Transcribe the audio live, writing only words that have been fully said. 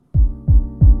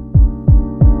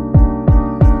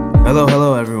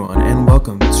Hello, everyone, and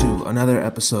welcome to another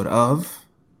episode of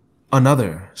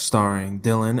Another, starring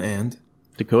Dylan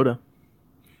Dakota.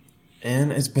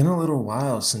 and it's been a little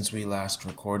while since we last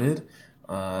recorded.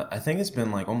 I think it's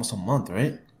been like almost a month,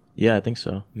 right? Yeah, I think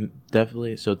so.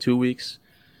 Definitely. So 2 weeks,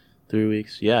 3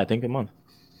 weeks. Yeah, I think a month.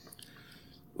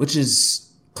 Which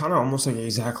is kind of almost like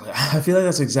exactly. I feel like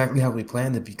that's exactly how we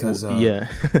planned it because Yeah.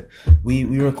 we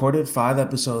recorded 5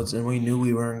 episodes and we knew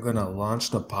we weren't gonna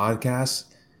launch the podcast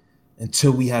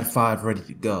until we had five ready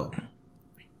to go.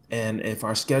 And if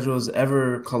our schedules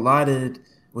ever collided,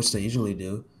 which they usually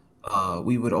do,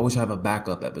 we would always have a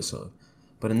backup episode.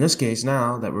 But in this case,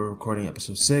 now that we're recording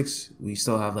episode six, we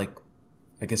still have like,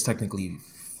 I guess technically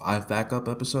five backup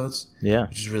episodes, Yeah.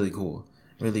 which is really cool.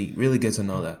 Really, really good to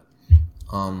know that.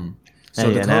 Um,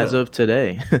 so Hey, and as Dakota, of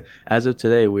today, as of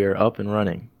today, we are up and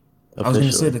running I was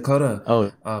gonna say officially. Dakota.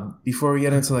 Oh, Before we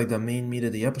get into like the main meat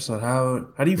of the episode, how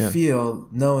do you yeah. feel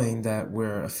knowing that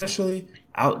we're officially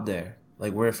out there?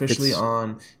 Like we're officially It's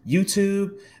on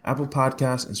YouTube, Apple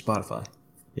Podcasts, and Spotify.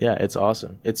 yeah, it's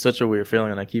awesome. It's such a weird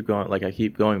feeling, and I keep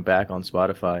going back on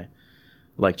Spotify,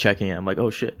 like checking it. I'm like, oh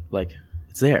shit, like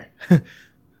it's there.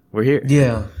 We're here.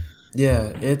 Yeah,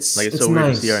 yeah, Like it's it's so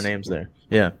weird to see our nice. names there.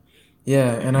 Yeah.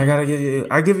 Yeah, and I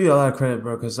give you a lot of credit,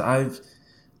 bro, because I've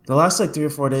the last like 3 or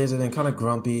 4 days I've been kind of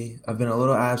grumpy. I've been a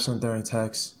little absent during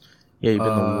text, Yeah, you've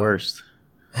been the uh, worst.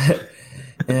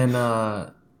 and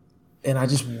I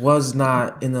just was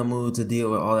not in the mood to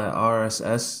deal with all that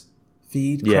RSS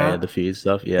feed Yeah, crap. the feed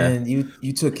stuff. Yeah. And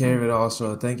you took care of it all,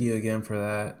 so thank you again for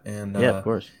that. And Yeah, of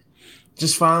course.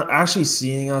 just actually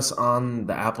seeing us on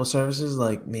the Apple services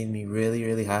like made me really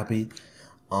really happy.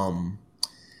 Um,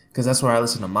 because that's where I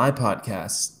listen to my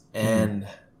podcast, Hmm. and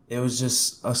it was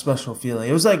just a special feeling.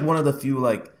 It was like one of the few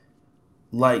like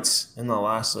lights in the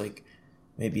last like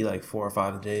maybe like 4 or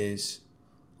 5 days.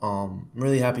 I'm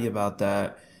really happy about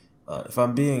that. If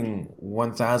I'm being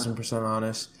 1,000%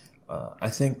 honest, I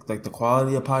think like the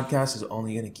quality of podcast is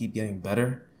only going to keep getting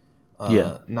better.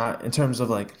 Yeah. Not in terms of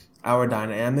like our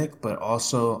dynamic, but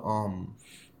also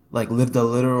like live the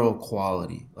literal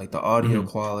quality, like the audio Hmm.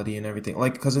 quality and everything.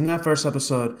 Like, because in that first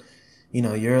episode,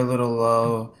 you're a little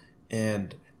low,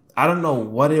 and I don't know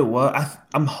what it was.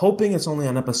 I'm hoping it's only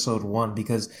on episode one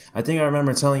because I think I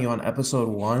remember telling you on episode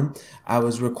one I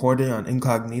was recording on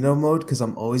incognito mode because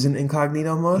I'm always in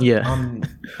incognito mode Yeah.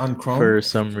 on Chrome, For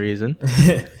some reason.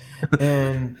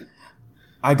 and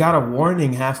I got a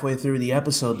warning halfway through the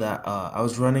episode that I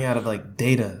was running out of like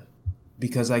data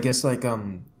because I guess like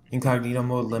incognito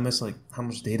mode limits like how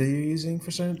much data you're using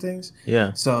for certain things.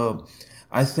 Yeah. So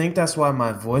I think that's why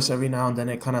my voice every now and then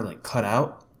it kind of like cut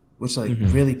out, which like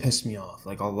Hmm. really pissed me off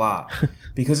like a lot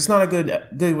because it's not a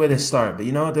good way to start. But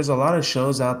you know what? There's a lot of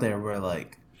shows out there where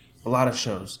like a lot of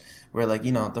shows where like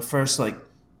the first like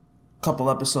couple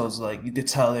episodes like you could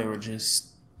tell they were just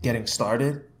getting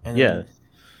started and Yeah. then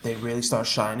they really start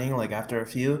shining like after a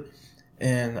few.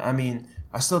 And I mean,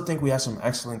 I still think we had some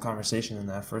excellent conversation in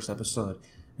that first episode,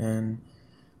 and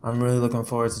I'm really looking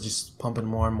forward to just pumping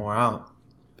more and more out.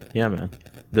 Yeah, man.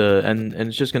 And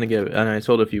it's just gonna get. And I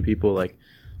told a few people like,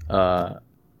 uh,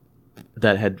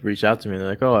 that had reached out to me. They're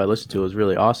like, "Oh, I listened to it. It was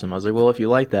really awesome." I was like, "Well, if you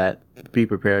like that, be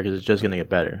prepared because it's just gonna get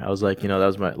better." I was like,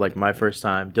 that was my first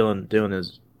time. Dylan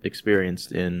is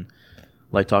experienced in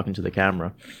like talking to the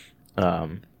camera.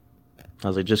 Um, I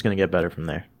was like, just gonna get better from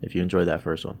there. If you enjoyed that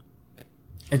first one.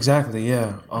 Exactly,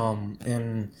 yeah.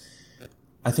 And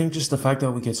I think just the fact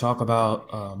that we could talk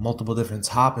about multiple different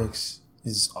topics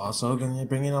is also going to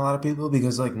bring in a lot of people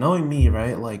because, like, knowing me,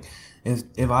 right? Like,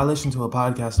 if I listen to a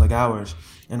podcast like ours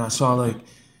and I saw like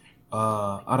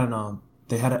I don't know,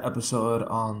 they had an episode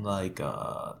on like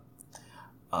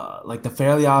the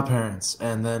Fairly Odd Parents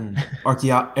and then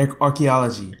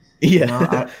archaeology. You know, Yeah, I'd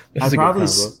that's a good probably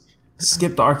combo.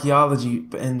 skip the archaeology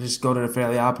and just go to the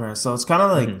Fairly Odd Parents. So it's kind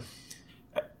of like Hmm.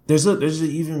 there's an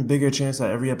even bigger chance that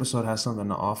every episode has something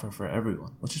to offer for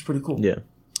everyone, which is pretty cool. Yeah.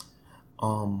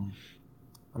 Um,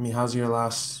 I mean, how's your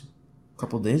last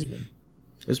couple days been?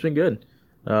 It's been good.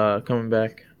 Coming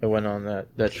back, I went on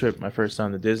that trip my first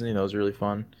time to Disney. That was really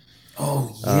fun.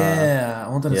 Oh Uh, yeah, I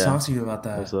wanted to yeah, talk to you about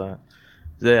it was that.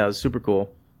 yeah, it was super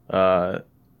cool. Uh,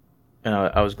 and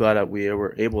I was glad that we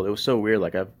were able. It was so weird.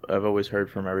 Like I've always heard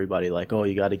from everybody, like, oh,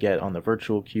 you got to get on the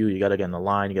virtual queue, you got to get in the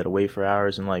line, you got to wait for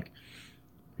hours, and like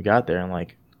we got there, and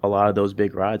like a lot of those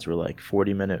big rides were like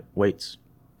 40-minute waits,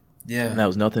 and Yeah, that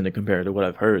was nothing to compare to what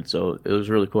I've heard. So it was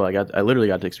really cool. I literally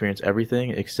got to experience everything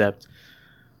except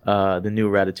the new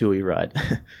Ratatouille ride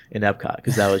in Epcot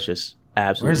because that was just where's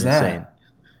absolutely insane. that?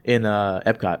 In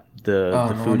Epcot, the Oh,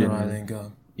 the no food wonder I in didn't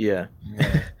go. yeah,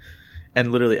 Yeah,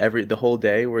 And literally the whole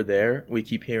day we're there, we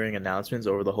keep hearing announcements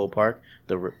over the whole park.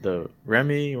 The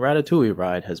Remy Ratatouille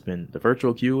ride the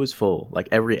virtual queue is full. Like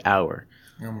every hour,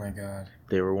 Oh my god.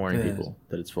 they were warning Good. people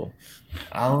that it's full.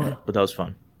 I'll But that was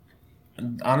fun.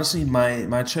 honestly,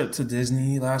 my trip to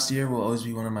Disney last year will always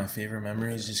be one of my favorite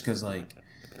memories, just because like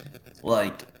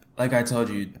like I told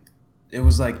you, it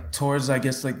was like towards, I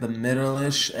guess, like the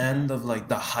middle-ish end of like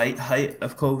the height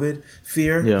of COVID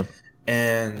fear, Yeah,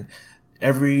 and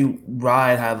every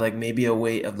ride had like maybe a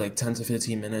wait of like 10 to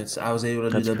 15 minutes. I was able to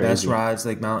do that's the best crazy. rides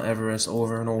like Mount Everest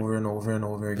over and over and over and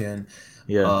over again.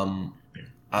 Yeah. Um,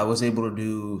 I was able to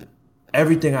do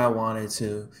everything I wanted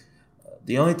to.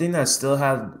 The only thing that still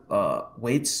had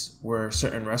waits were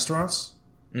certain restaurants.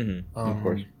 Of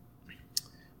course. Um,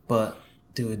 but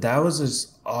dude, that was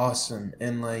just awesome.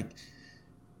 And like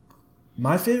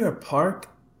my favorite park,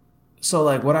 so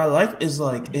like what I like is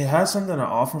like it has something to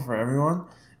offer for everyone.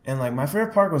 And like my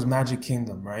favorite park was Magic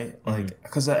Kingdom, right? Hmm. Like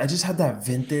because I just had that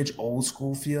vintage old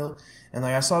school feel. And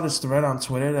like I saw this thread on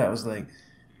Twitter that was like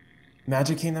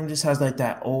Magic Kingdom just has like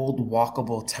that old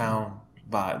walkable town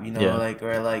vibe, Yeah. like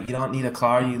where like you don't need a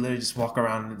car, you literally just walk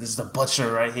around. There's the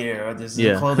butcher right here, or there's a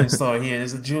Yeah. clothing store here,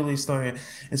 there's a jewelry store here.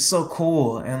 It's so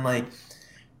cool, and like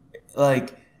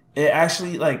it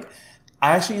actually like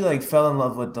I actually like fell in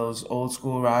love with those old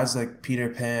school rides like Peter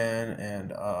Pan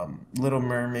and Little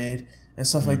Mermaid and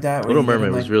stuff like Mhm. that, where Little you get in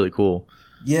Mermaid was like really cool.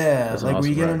 yeah, That's an like where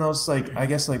you awesome get in ride. those like I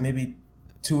guess like maybe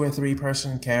 2 or 3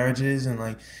 person carriages, and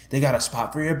like they got a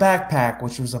spot for your backpack,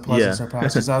 which was a pleasant Yeah.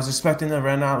 surprise because I was expecting to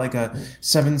rent out like a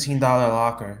 $17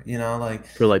 locker,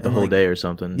 For like the and whole like day or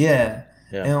something. yeah,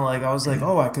 Yeah. and like I was like,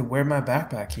 oh, I could wear my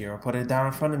backpack here or put it down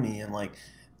in front of me and like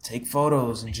take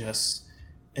photos and just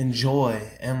enjoy,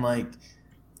 and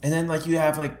then like you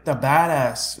have like the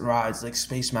badass rides like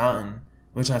Space Mountain,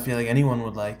 which I feel like anyone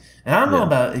would like. And I don't know Yeah.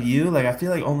 about you, like I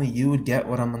feel like only you would get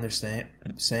what I'm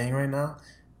saying right now.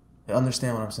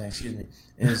 Understand what I'm saying? Excuse me.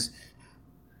 Is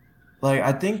like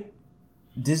I think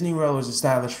Disney World was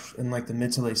established in like the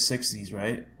mid to late '60s,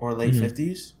 right, or late Hmm.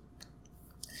 '50s.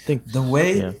 Think. The Yeah.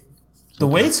 way the Something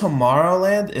way like.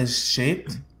 Tomorrowland is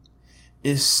shaped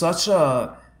is such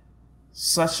a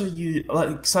you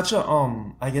like such a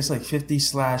I guess like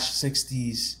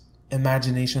 '50s/60s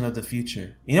imagination of the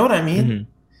future. You know what I mean?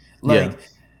 Hmm. Yeah.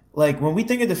 Like when we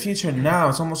think of the future now,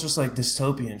 it's almost just like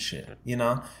dystopian shit.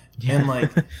 Yeah. And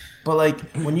but like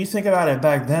when you think about it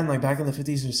back then, like back in the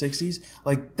 '50s or '60s,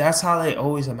 like that's how they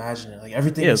always imagine it. Like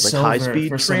everything Yeah. is It's like high silver speed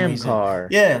for some tram reason. car,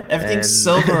 Yeah, everything's and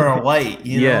silver or white.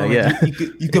 yeah, Like yeah,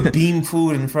 you could beam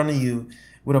food in front of you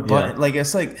with a yeah. button. Like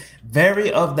it's like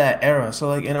very of that era. So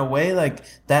like in a way, like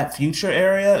that future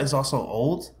area is also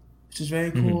old, which is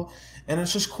very Hmm. cool. And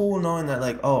it's just cool knowing that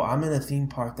like, oh, I'm in a theme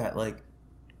park that like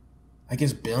I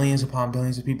guess billions upon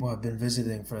billions of people have been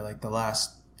visiting for like the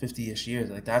last 50-ish years.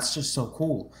 Like that's just so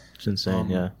cool. It's insane. Um,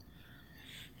 Yeah.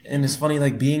 and it's funny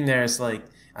like being there. It's like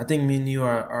I think me and you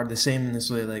are the same in this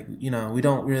way. Like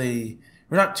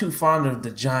we're not too fond of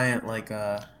the giant like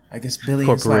I guess billion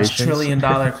slash Corporations. trillion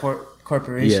dollar Yeah.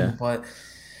 corporation, but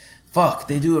fuck,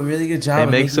 they do a really good They job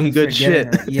of make making some you good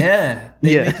forget. shit. Yeah,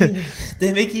 Yeah.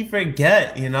 they make you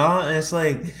forget. And it's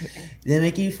like they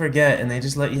make you forget, and they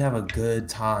just let you have a good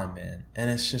time, man. And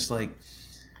it's just like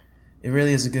it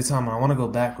really is a good time. I want to go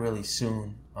back really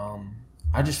soon.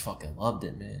 I just fucking loved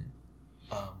it, man.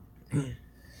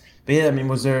 But yeah, I mean,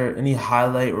 was there any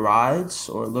highlight rides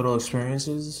or little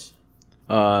experiences?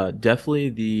 Definitely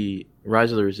the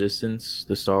Rise of the Resistance,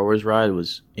 the Star Wars ride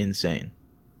was insane.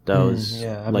 That was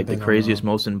Yeah, I haven't like the been on that craziest,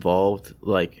 one. most involved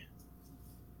like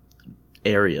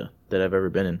area that I've ever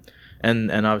been in,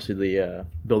 and obviously the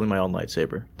building my own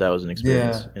lightsaber. That was an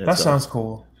experience Yeah, in that sounds itself.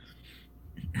 cool.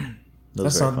 That That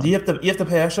was very sounds. Do fun. you have to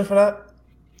pay extra for that?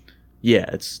 Yeah,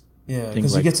 it's Yeah, I think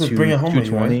because you like get to bring it home two with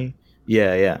you, right? twenty.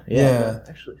 Yeah, yeah, yeah. I got Yeah, it,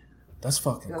 actually. that's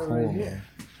fucking Got it right cool, here. man.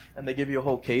 And they give you a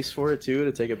whole case for it too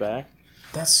to take it back.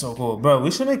 That's so cool, bro.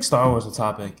 We should make Star Wars a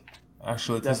topic,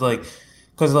 actually, Definitely.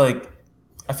 cause like,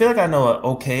 I feel like I know an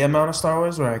okay amount of Star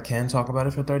Wars where I can talk about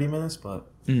it for 30 minutes, but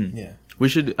Mhm. yeah, We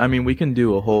should. I mean, we can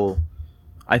do a whole.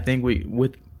 I think we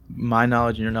with my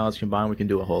knowledge and your knowledge combined, we can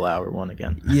do a whole hour one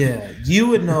again. yeah, you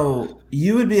would know,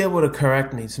 you would be able to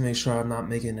correct me to make sure I'm not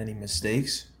making any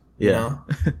mistakes, you Yeah.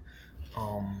 know,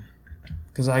 um,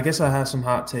 cause I guess I have some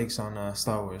hot takes on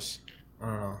Star Wars. I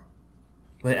don't know,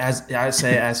 but as I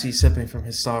say, as he's sipping from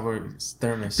his Star Wars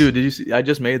thermos, Dude, did you see? I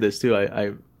just made this too.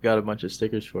 I got a bunch of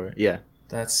stickers for it. Yeah.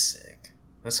 that's sick.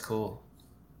 That's cool.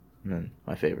 And then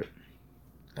my favorite,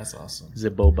 That's awesome.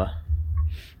 Ziboba.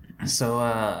 So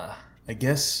I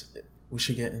guess we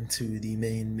should get into the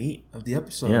main meat of the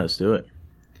episode. Yeah, let's do it.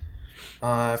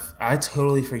 I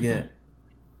totally forget.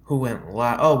 who went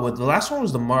last. Oh, well, the last one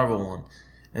was the Marvel one,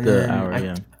 and The then hour,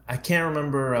 yeah. I can't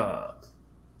remember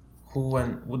who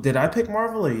went. Did I pick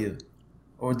Marvel or you,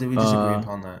 or did we just agree Uh,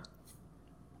 upon that?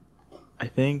 I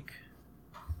think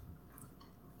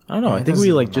I don't know. I It think we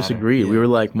doesn't like even just matter. agreed. We Yeah, were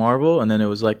like Marvel, and then it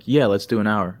was like, yeah, let's do an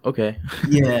hour. Okay.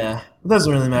 yeah, it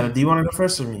doesn't really matter. Do you want to go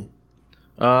first or me?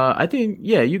 I think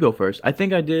yeah, you go first. I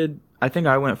think I did. I think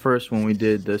I went first when we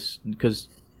did this because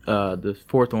the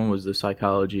fourth one was the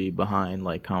psychology behind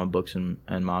like comic books and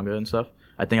manga and stuff.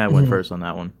 I think I went Mhm. first on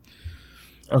that one.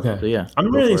 Okay, So yeah,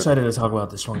 I'm go really for excited to talk about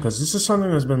this one because this is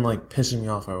something that's been like pissing me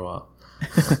off for a while.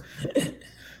 it.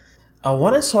 I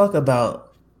want to talk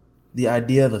about the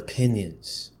idea of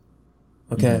opinions.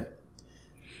 Hmm. Okay,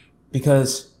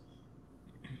 because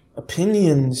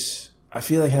opinions I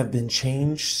feel like have been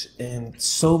changed in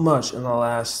so much in the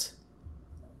last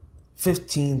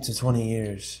 15 to 20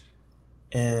 years.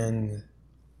 And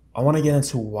I want to get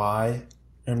into why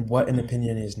and what an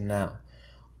opinion is now.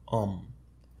 Um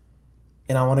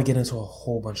and I want to get into a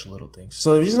whole bunch of little things.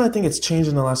 So the reason I think it's changed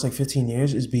in the last like 15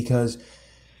 years is because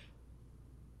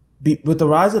with the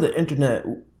rise of the internet,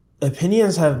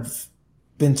 opinions have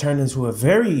been turned into a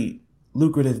very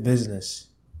lucrative business,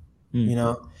 Mm. you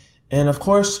know? And of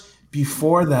course,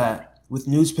 before that, with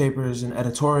newspapers and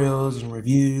editorials and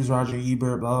reviews, Roger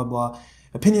Ebert, blah, blah, blah,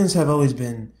 opinions have always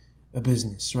been a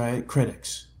business, right?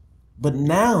 Critics. But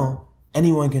now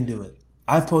anyone can do it.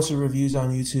 I've posted reviews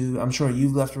on YouTube. I'm sure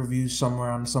you've left reviews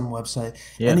somewhere on some website.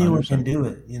 Yeah, hundred Anyone can percent. do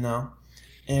it, you know?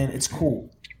 And it's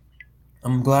cool.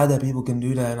 I'm glad that people can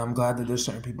do that, and I'm glad that there's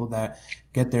certain people that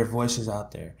get their voices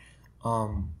out there.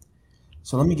 Um,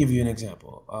 so let me give you an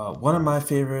example. One of my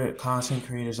favorite content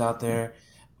creators out there,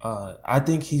 I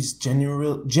think he's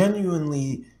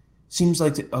genuinely seems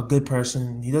like a good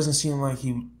person. He doesn't seem like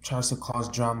he tries to cause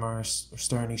drama or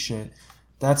stir any shit.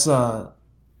 That's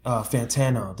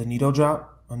Fantano, the Needle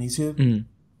Drop on YouTube. Mm.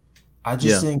 I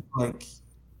just Yeah. think like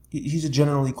he's a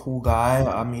generally cool guy.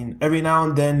 I mean, every now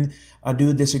and then I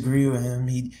do disagree with him.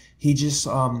 He just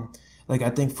like I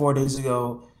think 4 days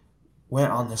ago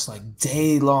went on this like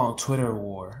day long Twitter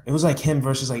war. It was like him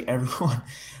versus like everyone,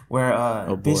 where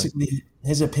Oh boy. basically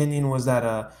his opinion was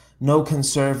that no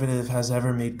conservative has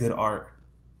ever made good art,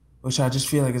 which I just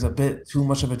feel like is a bit too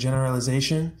much of a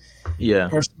generalization Yeah.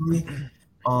 personally.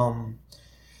 Um,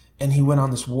 and he went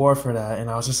on this war for that, and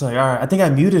I was just like, all right, I think I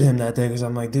muted him that day because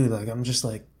I'm like, dude, like I'm just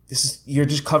like, this is you're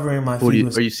just covering my What feed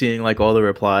with, are you seeing like all the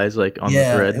replies like on the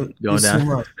yeah, thread it going was too down?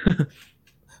 much.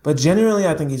 But genuinely,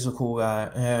 I think he's a cool guy,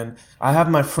 and I have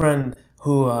my friend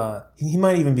who he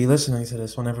might even be listening to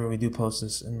this whenever we do post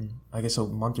this in I guess a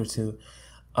month or two.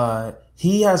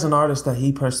 He has an artist that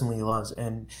he personally loves,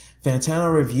 and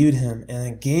Fantano reviewed him and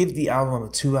then gave the album a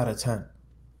 2 out of 10.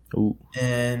 Ooh.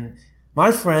 And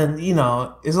my friend,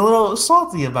 is a little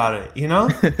salty about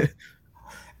it,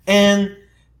 And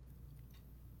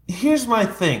here's my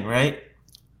thing, right?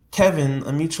 Kevin,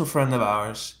 a mutual friend of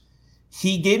ours,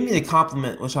 he gave me the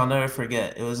compliment, which I'll never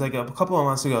forget. It was like a couple of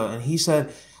months ago, and he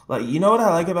said, like, you know what I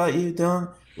like about you,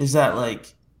 Dylan, is that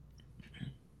like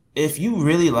if you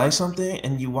really like something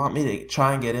and you want me to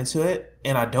try and get into it,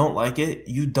 and I don't like it,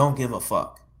 you don't give a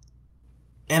fuck.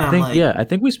 And I I'm think like, yeah, I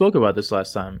think we spoke about this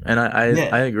last time, and I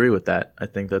yeah, agree with that. I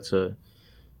think that's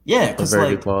yeah, a very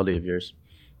good quality of yours.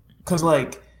 cause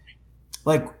like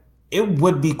it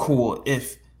would be cool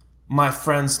if my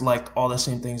friends liked all the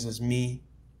same things as me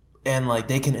and like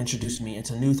they can introduce me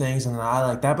into new things and I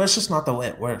like that, but it's just not the way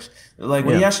it works. Like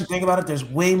when you Yeah. actually think about it, there's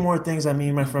way more things that me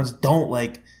and my friends don't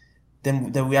like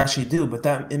than we actually do, but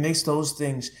that it makes those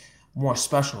things more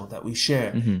special that we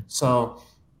share. Hmm. So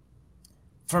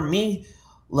for me,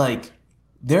 like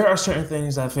there are certain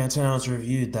things that Fantano's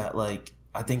reviewed that like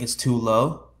I think it's too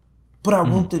low, but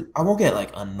Hmm. I won't get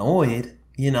like annoyed,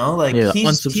 like Yeah. he's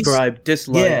Unsubscribe,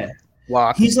 dislike, yeah,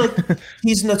 block. he's like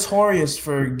he's notorious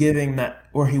for giving Matt,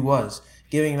 or he was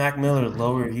giving Mac Miller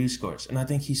low review scores, and I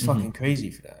think he's Hmm. fucking crazy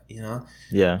for that.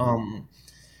 Yeah. Um,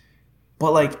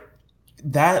 but like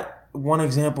that one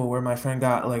example where my friend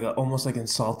got like almost like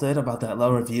insulted about that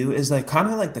low review is like kind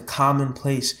of like the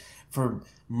commonplace for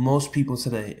most people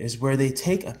today is where they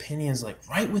take opinions like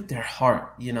right with their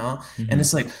heart. And Hmm.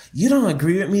 it's like, you don't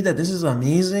agree with me that this is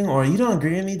amazing, or you don't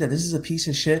agree with me that this is a piece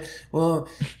of shit. Well,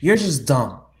 you're just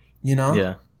dumb, you know?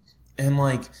 Yeah. And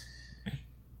like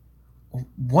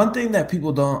one thing that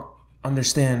people don't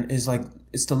understand is like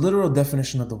it's the literal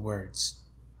definition of the words.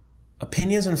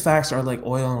 Opinions and facts are like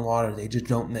oil and water. They just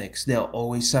don't mix. They'll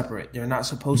always separate. They're not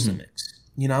supposed to Hmm. mix.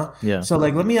 Yeah. So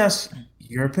like let me ask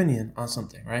your opinion on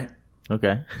something, right?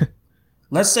 Okay.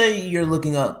 Let's say you're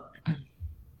looking up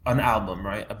an album,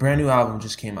 right? A brand new album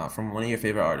just came out from one of your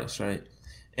favorite artists, right?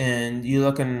 and you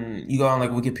go on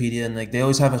like Wikipedia, and like they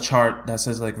always have a chart that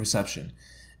says like reception,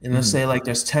 and let's Hmm. say like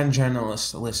there's 10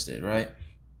 journalists listed, right?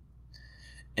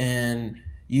 And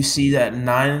you see that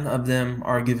 9 of them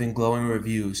are giving glowing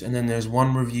reviews, and then there's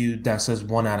one review that says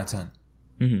 1 out of 10.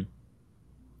 Hmm.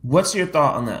 What's your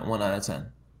thought on that 1 out of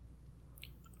 10?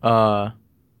 Uh,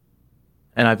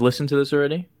 and I've listened to this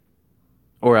already,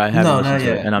 or I haven't No, listened not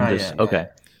to it, and yet, I'm not just yet, not okay.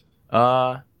 yet.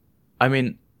 Uh, I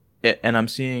mean, and I'm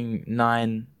seeing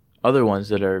 9 other ones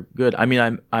that are good. I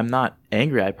mean, I'm not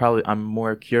angry. I'm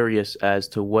more curious as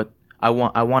to what I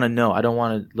want. I want to know. I don't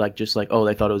want to like just like, oh,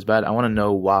 they thought it was bad. I want to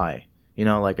know why. You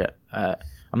know, like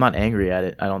I'm not angry at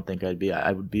it. I don't think I'd be.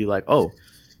 I would be like, oh,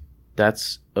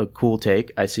 that's a cool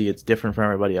take. I see it's different from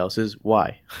everybody else's.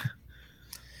 Why?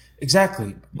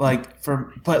 Exactly. But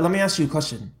let me ask you a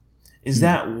question. Is Hmm.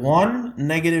 that one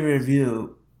negative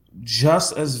review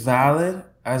just as valid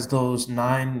as those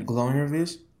 9 glowing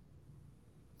reviews?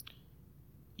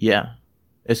 Yeah,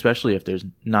 especially if there's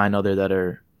 9 other that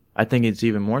are. I think it's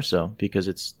even more so because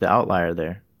it's the outlier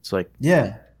there. It's like,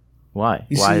 Yeah. why?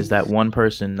 You Why is see, that one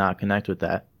person not connect with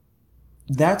that?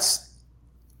 that's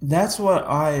that's what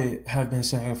I have been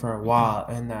saying for a while,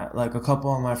 and that like a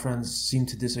couple of my friends seem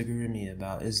to disagree with me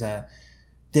about is that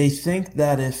they think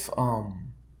that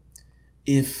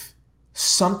if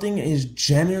something is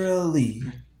generally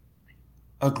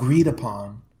agreed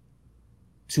upon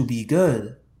to be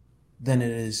good, then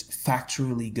it is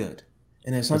factually good.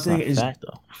 And That's not fact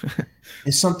though.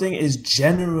 if something is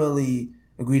generally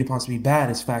agreed upon to be bad,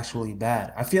 it's factually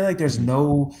bad. I feel like there's Mhm.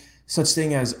 no such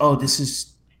thing as, oh, this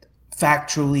is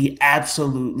factually,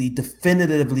 absolutely,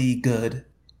 definitively good,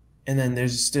 and then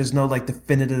there's no like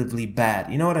definitively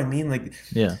bad. You know what I mean? Like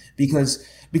Yeah, because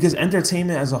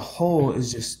entertainment as a whole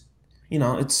is just,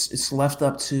 it's left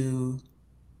up to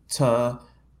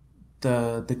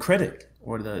the critic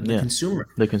or the yeah. consumer.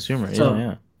 The consumer. Yeah, So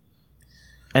yeah.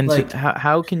 And so like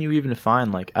how can you even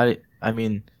define like I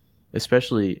mean,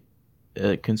 especially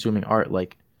consuming art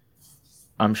like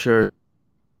I'm sure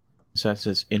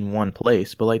consensus in one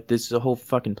place, but like this is a whole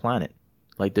fucking planet.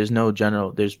 Like there's no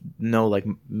like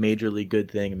majorly good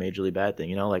thing and majorly bad thing,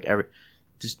 you know? Like every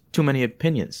just too many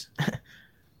opinions.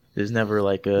 There's never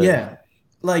like a yeah,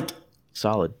 like,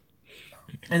 solid.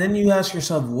 and then you ask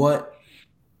yourself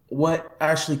what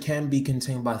actually can be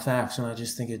contained by facts, and I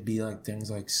just think it'd be like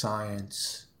things like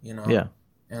science, Yeah,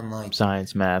 and like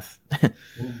science, math.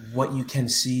 what you can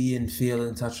see and feel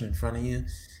and touch in front of you,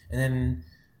 and then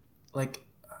like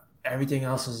everything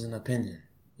else is an opinion,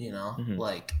 Hmm.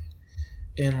 like,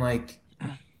 and like,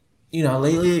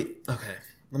 lately, okay,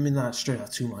 let me not stray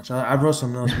out too much. I wrote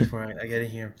some notes before I get in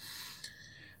here.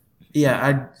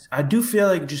 Yeah, I do feel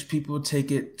like just people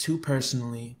take it too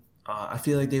personally. I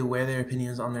feel like they wear their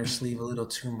opinions on their sleeve a little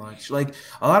too much. Like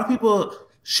a lot of people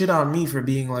shit on me for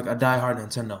being like a diehard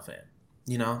Nintendo fan,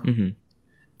 you know, Hmm.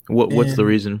 What's the and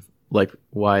reason like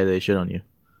why they shit on you?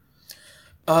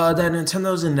 that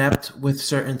Nintendo's inept with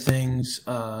certain things,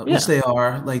 which Yeah. they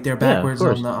are. Like they're Yeah, of backwards on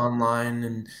course. the online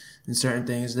and certain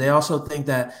things. They also think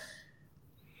that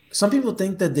some people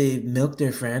think that they milk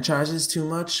their franchises too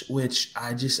much, which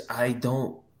I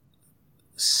don't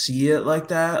see it like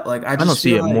that. Like I I don't just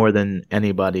see feel it like, more than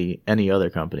any other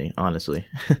company, honestly.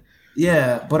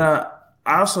 yeah, but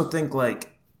I also think like,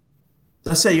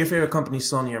 let's say your favorite company is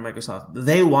Sony or Microsoft.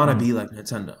 They want to Mhm. be like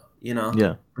Nintendo,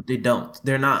 Yeah. but they don't.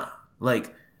 They're not.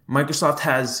 Like Microsoft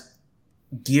has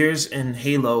Gears and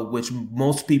Halo, which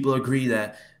most people agree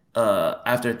that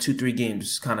after 2 3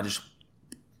 games kind of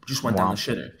just went down the Wow.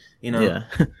 shitter. Yeah.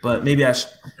 But maybe I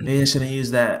shouldn't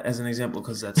use that as an example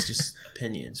because that's just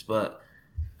opinions. But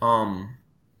um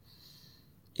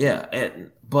yeah,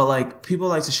 but like people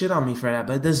like to shit on me for that,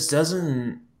 but this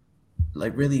doesn't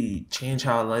like really change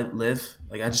how I live.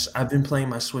 Like I've been playing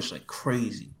my Switch like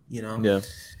crazy. Yeah.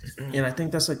 And I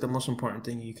think that's like the most important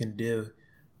thing you can do.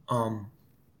 Um,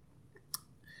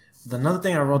 another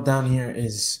thing I wrote down here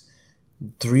is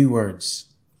 3 words,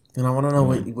 and I want to know Oh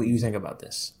what man. what you think about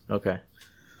this. Okay.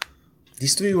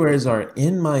 These 3 words are,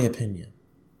 in my opinion.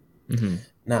 Mhm.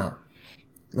 Now,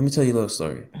 let me tell you a little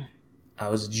story. I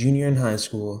was a junior in high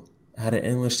school. I had an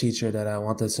English teacher that I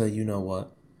wanted to, you know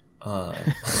what. Uh,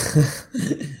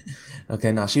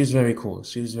 okay, now she was very cool.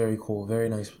 She was very cool, very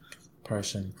nice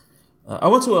person. I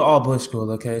went to an all boys school.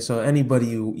 Okay, so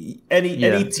anybody who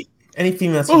Yeah. any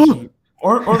female teacher Oh.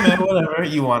 or man, whatever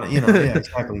you want, yeah,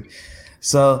 exactly.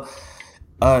 So,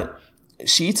 uh,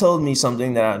 she told me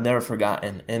something that I've never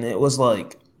forgotten, and it was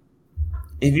like,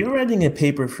 if you're writing a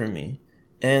paper for me,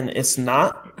 and it's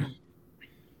not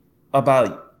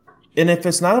about and if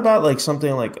it's not about like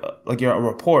something like your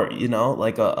report,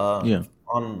 like a Yeah.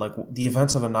 on like the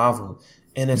events of a novel,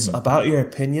 and it's Hmm. about your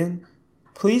opinion,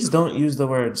 please don't use the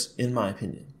words "in my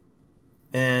opinion."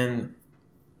 And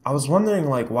I was wondering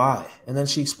like why, and then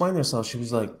she explained herself. She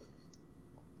was like,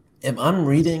 "If I'm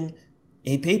reading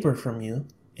a paper from you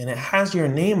and it has your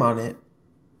name on it,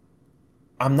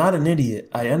 I'm not an idiot.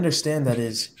 I understand that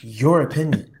is your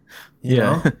opinion, you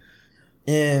Yeah. know?"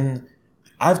 And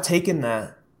I've taken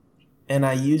that and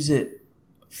I use it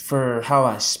for how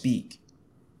I speak.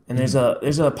 And there's Hmm.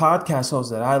 a podcast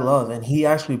host that I love, and he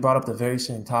actually brought up the very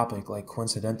same topic, like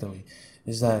coincidentally,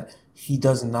 is that he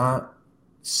does not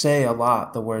say a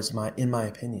lot the words "my" in my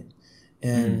opinion. Hmm.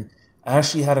 And I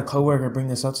actually had a coworker bring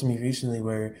this up to me recently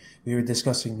where we were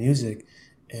discussing music,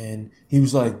 and he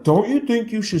was like, "Don't you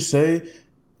think you should say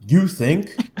you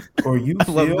think or you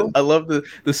feel?" I love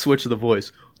the switch of the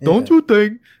voice. Don't Yeah. you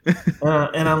think?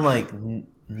 And I'm like,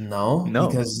 No, No.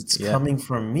 because it's Yeah. coming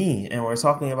from me, and we're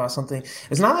talking about something.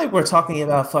 It's not like we're talking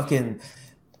about fucking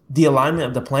the alignment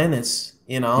of the planets,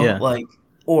 Yeah. like,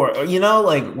 or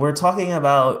like we're talking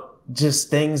about just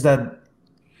things that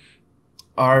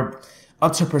are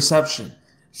up to perception. Hmm.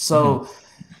 So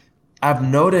I've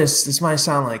noticed this might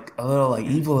sound like a little like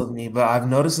evil of me, but I've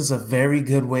noticed it's a very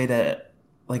good way to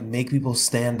like make people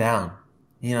stand down,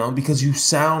 because you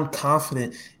sound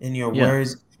confident in your Yeah.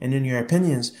 words and in your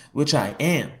opinions, which I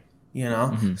am,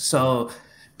 Hmm. So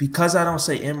because I don't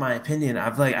say in my opinion, I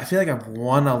feel like I've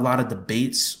won a lot of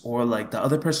debates, or like the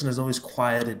other person is always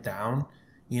quieted down,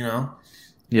 you know?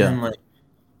 Yeah.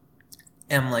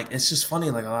 And like it's just funny,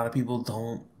 like a lot of people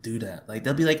don't do that. Like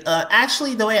they'll be like,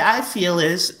 actually the way I feel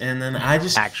is, and then I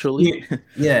just Actually. yeah,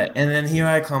 yeah, and then here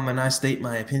I come and I state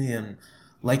my opinion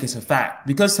like it's a fact.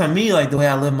 Because to me, like the way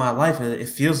I live my life, it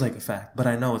feels like a fact, but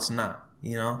I know it's not.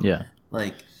 Yeah.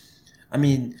 Like, I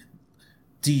mean,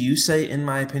 do you say in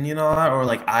my opinion a lot, or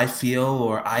like I feel,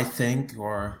 or I think,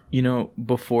 or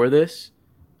Before this,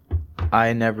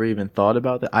 I never even thought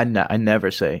about that. I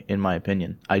never say, in my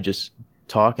opinion. I just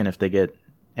talk, and if they get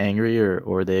angry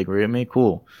or they agree with me,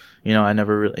 cool. I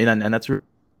never really, and that's really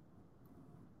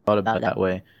thought about it that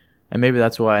way. And maybe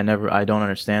that's why I don't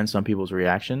understand some people's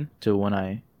reaction to when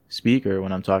I speak or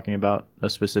when I'm talking about a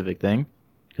specific thing,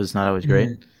 because it's not always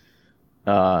great.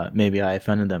 Mhm. Maybe I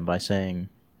offended them by saying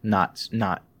not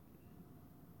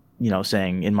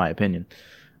saying in my opinion.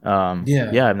 Yeah,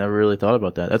 Yeah, I've never really thought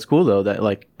about that. That's cool though. That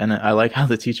like, and I like how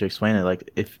the teacher explained it. Like,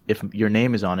 if your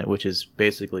name is on it, which is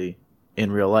basically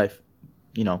in real life,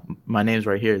 my name's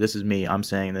right here. This is me. I'm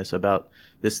saying this about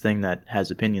this thing that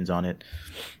has opinions on it.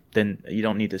 Then you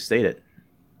don't need to state it.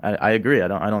 I agree. I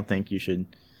don't think you should,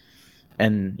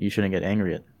 and you shouldn't get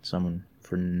angry at someone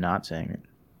for not saying it,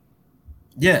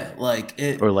 yeah, like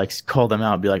or it. like call them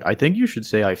out. Be like, I think you should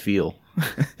say I feel.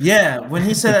 Yeah, when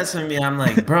he said that to me, I'm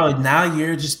like, bro, now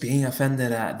you're just being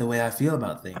offended at the way I feel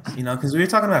about things, because we were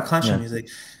talking about country Yeah. music,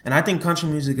 and I think country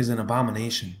music is an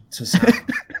abomination to sound.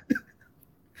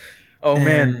 Oh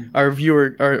man, And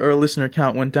our listener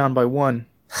count went down by one.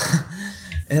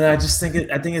 and I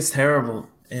think it's terrible.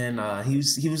 And he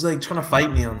was like trying to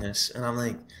fight me on this, and I'm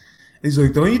like, he's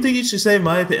like, don't you think you should say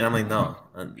my opinion? I'm like, no,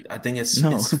 I think No.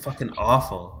 it's fucking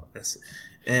awful.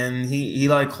 And he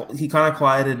kind of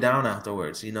quieted down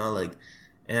afterwards, like,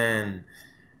 and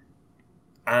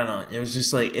I don't know. It was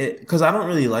just like it because I don't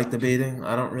really like debating.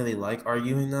 I don't really like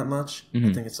arguing that much. I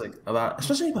Hmm. think it's like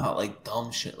especially about like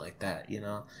dumb shit like that,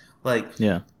 like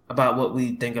Yeah. about what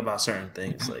we think about certain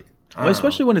things. Like I Well, don't know.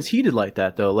 especially when it's heated like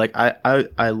that, though. Like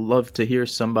I love to hear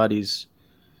somebody's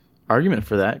argument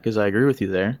for that because I agree with you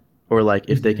there. Or like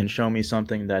if they can Mhm. show me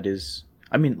something that is,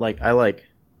 I mean, like I like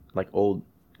old.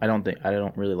 I don't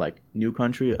really like new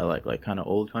country. I like kind of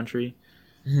old country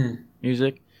Mhm.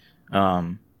 music.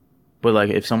 Um, but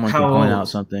like if someone can How point out old,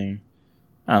 something,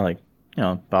 I like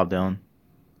Bob Dylan.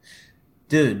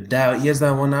 dude? That he has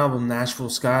that one album, Nashville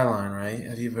Skyline, right?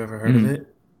 Have you ever heard of Hmm. it?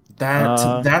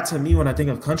 That to me, when I think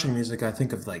of country music, I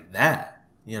think of like that.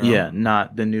 Yeah,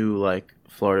 not the new like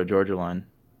Florida Georgia line.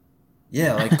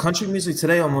 Yeah, like country music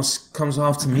today almost comes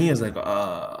off to me as like It's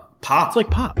like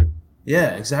pop. pop.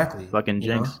 Yeah, exactly. Fucking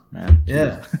Jinx, man.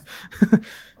 Jeez. Yeah.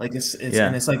 Like it's and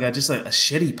Yeah. it's like just like a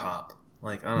shitty pop.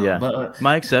 Like I don't know, Yeah. but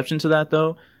My exception to that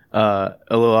though, a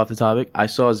little off the topic, I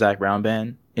saw Zach Brown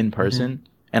band in mhm. person,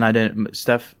 and I didn't.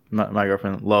 Steph, my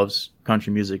girlfriend, loves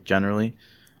country music generally,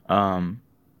 um,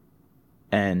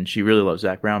 and she really loves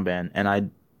Zach Brown band, and I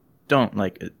don't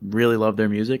like really love their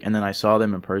music. And then I saw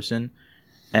them in person,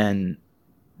 and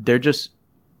they're just,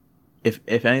 if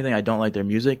anything, I don't like their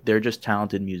music. They're just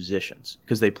talented musicians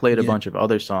because they played a Yeah, bunch of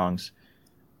other songs,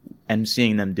 and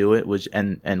seeing them do it was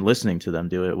and listening to them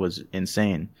do it was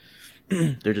insane.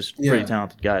 They're just pretty yeah,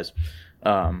 talented guys.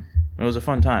 It was a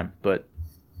fun time, but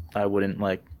I wouldn't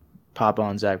like pop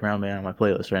on Zach Brown Band on my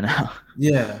playlist right now.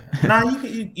 Yeah, nah,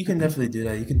 you can definitely do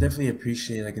that. You can definitely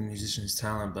appreciate like a musician's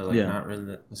talent, but like Yeah. not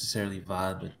really necessarily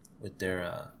vibe with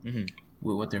their Hmm.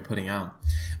 with what they're putting out.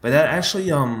 But that actually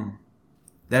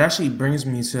brings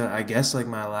me to I guess like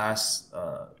my last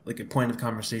like a point of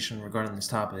conversation regarding this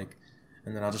topic,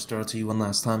 and then I'll just throw it to you one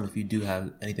last time if you do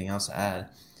have anything else to add.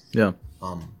 Yeah.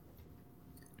 Um,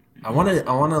 I want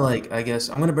to like I guess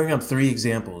I'm gonna bring up three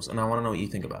examples, and I want to know what you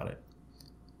think about it.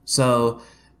 So,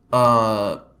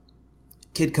 uh,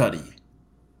 Kid Cudi.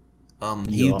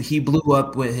 He Yeah. he blew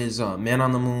up with his Man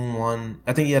on the Moon one.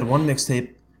 I think he had one mixtape.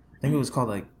 I think it was called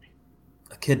like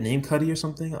A Kid Named Cudi or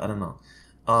something. I don't know.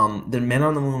 Then Man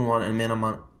on the Moon one and Man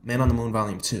on the Moon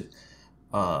Volume Two.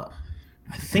 Uh,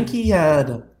 I think he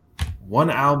had one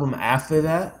album after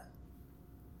that,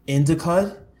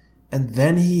 Indica, and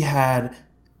then he had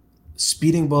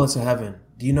Speeding Bullets to Heaven.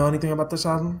 Do you know anything about this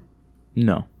album?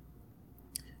 No.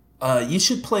 You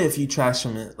should play a few tracks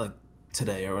from it, like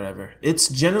today or whatever. It's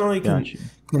generally Got you.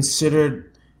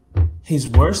 considered his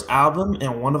worst album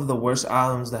and one of the worst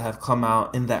albums that have come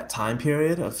out in that time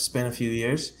period of span a few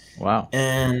years. Wow.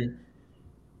 And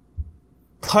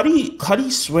Cuddy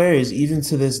swears even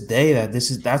to this day that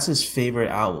that's his favorite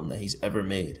album that he's ever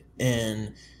made.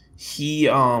 And he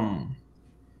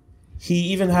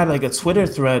even had like a Twitter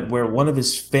thread where one of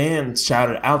his fans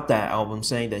shouted out that album,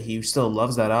 saying that he still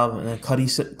loves that album. And then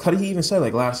Cuddy even said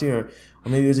like last year, or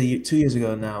maybe it was 2 years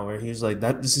ago now, where he was like,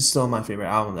 "That this is still my favorite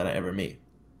album that I ever made."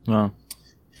 Wow.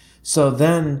 So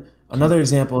then another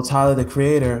example, Tyler the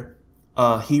Creator,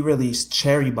 he released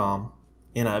Cherry Bomb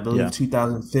in I believe Yeah.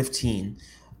 2015.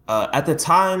 At the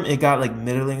time, it got like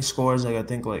middling scores, like I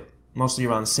think like mostly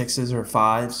around sixes or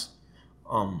fives.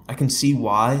 I can see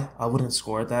why I wouldn't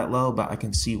score it that low, but I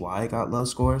can see why it got low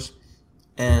scores.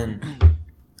 And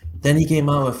then he came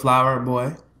out with Flower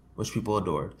Boy, which people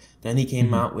adored. Then he came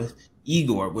Hmm. out with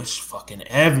Igor, which fucking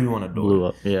everyone adored. Blew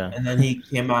up. Yeah. And then he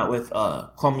came out with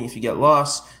Call Me If You Get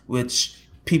Lost, which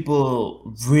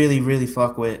people really, really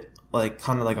fuck with, like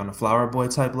kind of like on a Flower Boy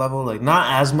type level. Like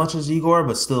not as much as Igor,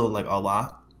 but still like a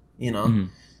lot, you know? Hmm.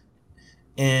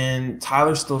 And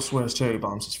Tyler still swears Cherry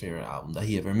Bomb's his favorite album that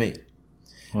he ever made.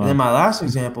 And then Wow. my last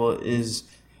example is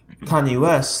Kanye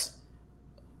West.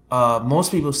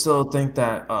 Most people still think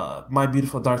that My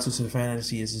Beautiful Dark Twisted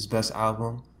Fantasy is his best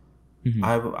album. Hmm.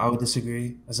 I would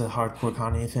disagree as a hardcore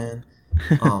Kanye fan.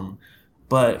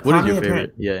 But What is your Kanye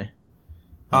favorite? Yeah.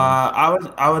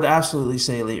 I would absolutely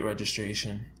say Late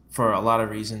Registration for a lot of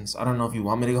reasons. I don't know if you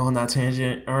want me to go on that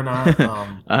tangent or not.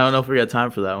 I don't know if we got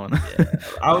time for that one.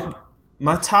 I would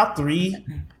my top three.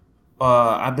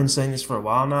 I've been saying this for a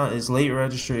while now. Is Late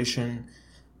Registration,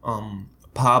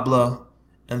 Pablo,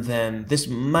 and then this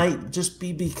might just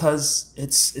be because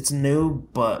it's new,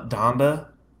 but Donda.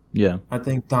 Yeah. I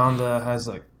think Donda has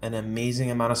like an amazing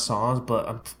amount of songs,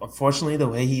 but unfortunately, the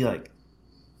way he like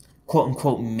quote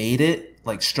unquote made it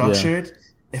like structured,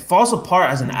 it falls apart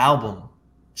as an album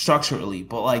structurally.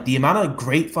 But like the amount of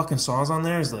great fucking songs on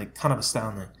there is like kind of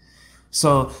astounding.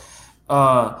 So,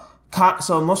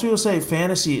 so most people say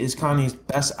Fantasy is Kanye's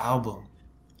best album,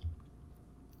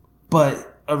 but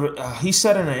he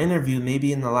said in an interview,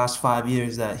 maybe in the last 5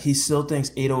 years, that he still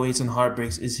thinks 808s and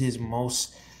Heartbreaks is his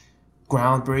most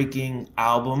groundbreaking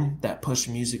album that pushed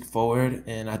music forward,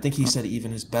 and I think he said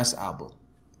even his best album.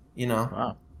 You know.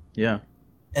 Wow. Yeah.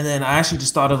 And then I actually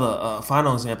just thought of a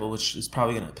final example, which is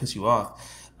probably gonna piss you off.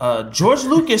 George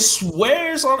Lucas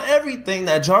swears on everything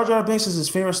that Jar Jar Binks is his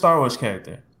favorite Star Wars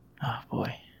character. Oh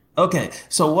boy. Okay,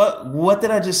 so what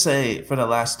did I just say for the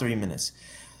last 3 minutes?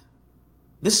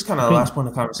 This is kind of the last point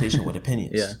of conversation with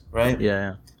opinions, Yeah. right?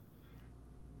 Yeah.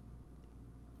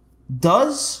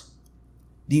 Does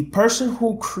the person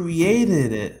who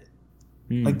created it,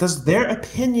 Yeah. like, does their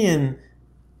opinion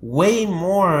weigh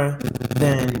more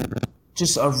than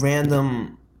just a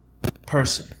random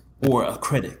person or a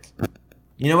critic?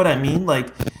 You know what I mean?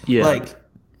 Like, Yeah.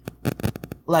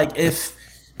 like if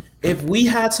we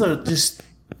had to just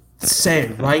say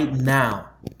right now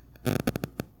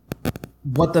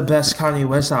what the best Kanye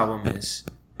West album is,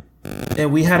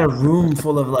 and we had a room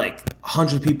full of like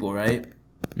 100 people, right?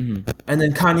 Mhm. And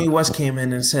then Kanye West came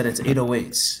in and said it's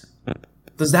 808s.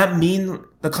 Does that mean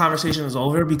the conversation is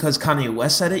over because Kanye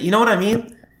West said it? You know what I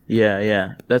mean?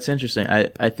 Yeah. That's interesting.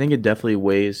 I think it definitely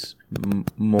weighs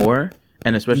more,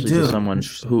 and especially You to do. someone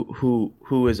Interesting.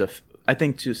 who is I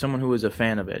think to someone who is a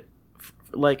fan of it.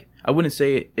 Like I wouldn't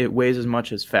say it weighs as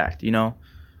much as fact, you know?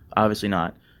 Obviously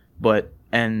not. But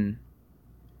and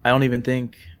I don't even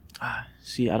think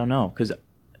see, I don't know, cuz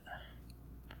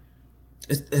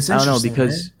It's I don't know, interesting, right?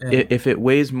 because Yeah. if it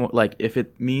weighs more, like if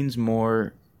it means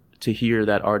more to hear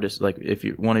that artist, like if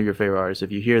you one of your favorite artists,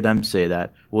 if you hear them say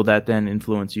that, will that then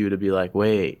influence you to be like,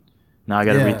 wait, now I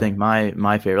got to Yeah. rethink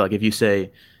my favorite? Like if you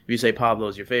say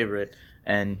Pablo's your favorite,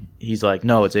 and he's like,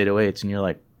 no, it's 808s, and you're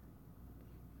like,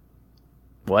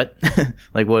 what?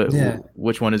 Like what? Yeah.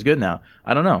 Which one is good now?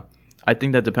 I don't know. I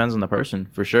think that depends on the person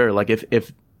for sure. Like if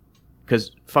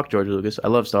because fuck George Lucas, I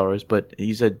love Star Wars, but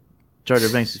he said Jar Jar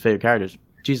Binks' his favorite characters.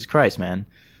 Jesus Christ, man.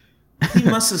 He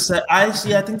must have said. I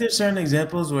think there's certain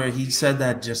examples where he said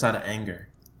that just out of anger,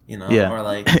 Yeah,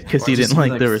 because or he just didn't to be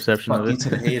like like, the reception of "Fuck you" it. to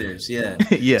the haters. Yeah.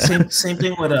 Yeah. Same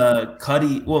thing with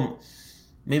Cuddy. Well,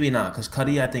 maybe not, because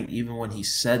Cuddy, I think even when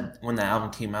the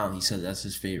album came out, he said that's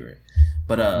his favorite.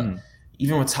 But Mm.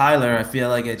 even with Tyler, I feel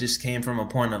like it just came from a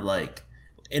point of like,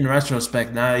 in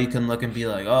retrospect, now you can look and be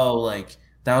like, oh, like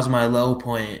that was my low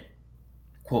point,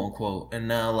 quote unquote, and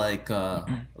now like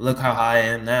look how high I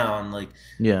am now, and like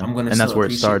Yeah, I'm gonna and that's still where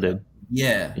it appreciate that. started.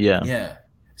 Yeah, Yeah, yeah. and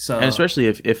So especially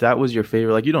if that was your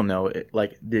favorite, like you don't know,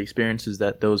 like the experiences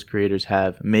that those creators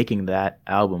have making that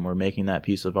album or making that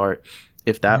piece of art.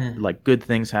 If that mhm. like good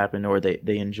things happened or they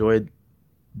enjoyed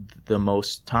the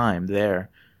most time there,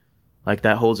 like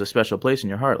that holds a special place in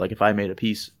your heart. Like if I made a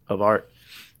piece of art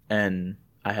and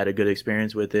I had a good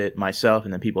experience with it myself,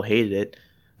 and then people hated it,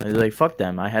 I was like, fuck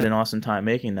them. I had an awesome time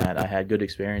making that. I had good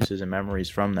experiences and memories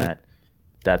from that.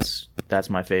 That's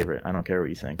my favorite. I don't care what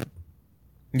you think.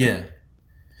 Yeah.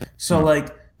 So like,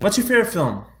 what's your favorite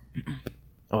film,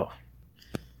 Oh,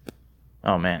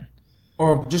 oh man.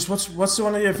 or just what's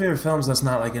one of your favorite films that's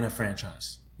not like in a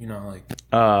franchise? Like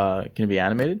Can it be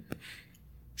animated?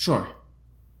 sure,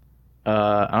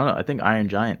 I don't know. I think Iron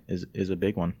Giant is a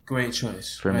big one great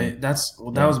choice, for me. right? That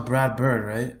Yeah. was Brad Bird,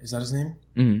 right? Is that his name?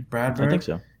 Brad I think Bird.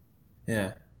 so.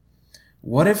 Yeah.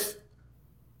 What if?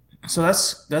 So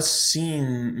that's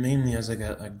seen mainly as like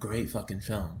a great fucking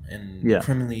film and Yeah.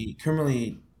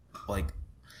 criminally like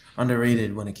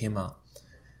underrated when it came out.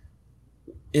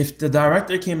 If the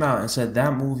director came out and said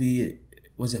that movie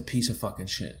was a piece of fucking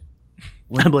shit,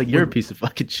 I'm would like, you're a would piece of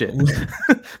fucking shit. would,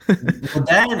 would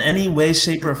that in any way,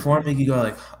 shape, or form make you go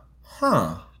like,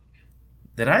 huh?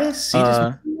 Did I see this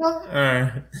uh, movie wrong?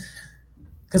 Or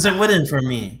because it wouldn't for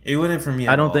me. It wouldn't for me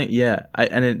I at don't all. think. Yeah.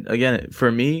 Again,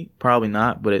 for me, probably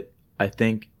not. But I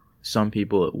think some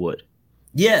people it would.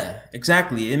 Yeah,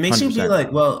 exactly. It makes Hundred you be percent.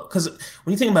 like, well, because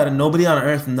when you think about it, nobody on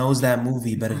earth knows that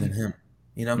movie better than him.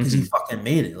 Because he Hmm. fucking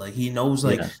made it. Like he knows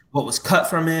like Yeah. what was cut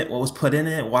from it, what was put in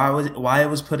it, why it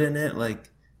was put in it. Like,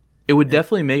 It would and,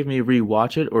 definitely make me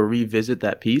rewatch it or revisit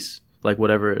that piece. Like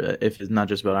whatever, if it's not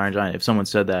just about Iron Giant, if someone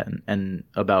said that and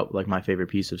about like my favorite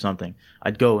piece of something,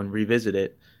 I'd go and revisit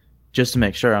it just to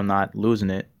make sure I'm not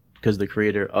losing it because the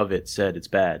creator of it said it's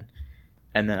bad,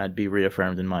 and then I'd be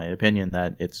reaffirmed in my opinion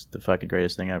that it's the fucking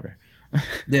greatest thing ever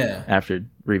yeah, after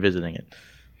revisiting it.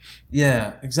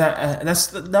 yeah, exactly.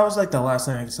 That was like the last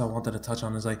thing I guess I wanted to touch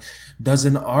on is like, does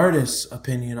an artist's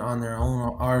opinion on their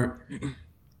own art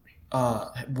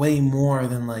way more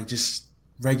than like just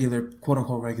regular quote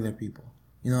unquote regular people?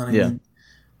 You know what I Yeah, mean?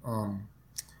 Um,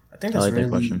 I think I that's like that really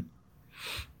question.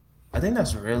 I think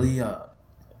that's really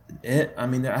it. I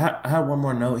mean, I had one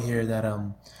more note here that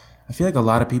I feel like a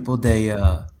lot of people they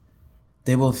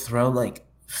will throw like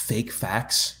fake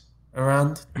facts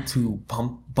around to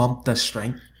bump the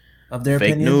strength of their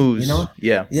Fake opinion. news.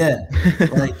 Yeah. Yeah,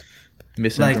 like like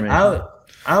Misinformation.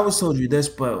 I always told you this,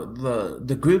 but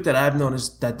the group that I've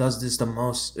noticed that does this the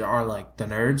most are like the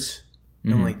nerds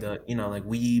and Hmm. like the like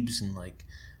weebs and like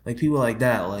people like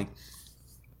that. Like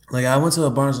I went to a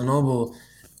Barnes and Noble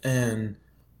and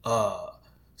uh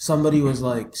somebody was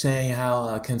like saying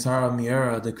how Kentaro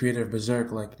Miura, the creator of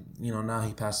Berserk, like now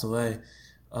he passed away.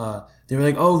 They were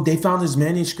like, oh, they found his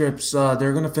manuscripts.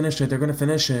 They're gonna finish it. They're gonna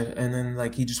finish it. And then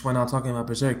like he just went out talking about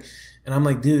Berserk, and I'm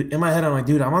like, dude, in my head, I'm like,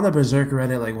 dude, I'm on the Berserk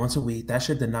Reddit like once a week. That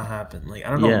shit did not happen. Like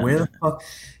I don't know Yeah. where the fuck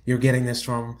you're getting this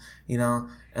from.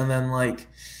 And then like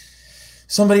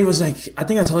somebody was like, I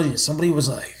think I told you, somebody was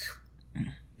like,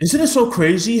 isn't it so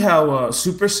crazy how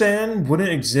Super Saiyan wouldn't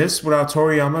exist without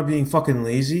Toriyama being fucking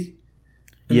lazy?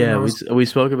 And then Yeah. I We was, we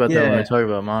spoke about that when we were yeah, talking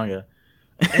about manga.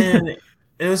 and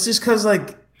it was just because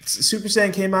like Super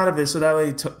Saiyan came out of it so that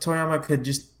way Toriyama could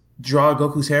just draw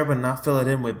Goku's hair but not fill it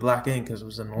in with black ink because it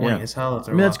was annoying Yeah. as hell I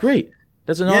after a mean, that's while. great.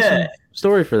 That's an Yeah, awesome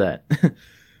story for that. Not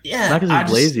yeah, because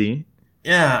he's lazy.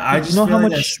 I You just know feel how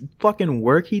like much that's fucking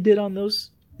work he did on those?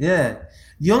 yeah.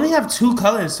 You only have two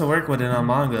colors to work with in a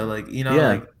manga, like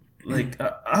Yeah.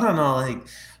 I don't know, like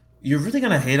you're really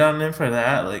gonna hate on them for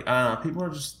that. Like I don't know, people are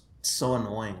just so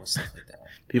annoying with stuff like that.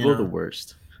 You People are the know?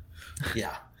 worst.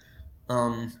 Yeah.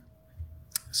 Um.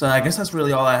 So I guess that's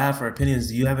really all I have for opinions.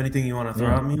 Do you have anything you want to throw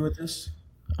Yeah. at me with this?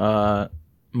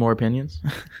 More opinions?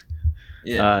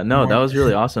 Yeah, No, that more. was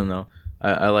really awesome though.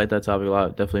 I like that topic a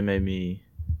lot. It definitely made me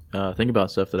think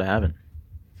about stuff that I haven't.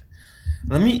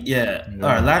 Let me, yeah. All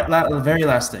Yeah. right, very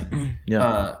last thing,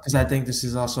 Yeah. because I think this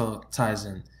is also ties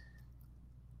in.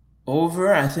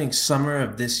 Over, I think summer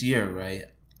of this year, right?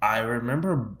 I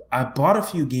remember I bought a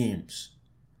few games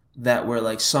that were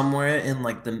like somewhere in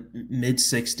like the mid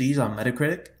 60s on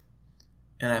Metacritic,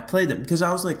 and I played them because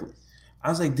I was like,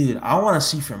 dude, I want to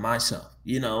see for myself.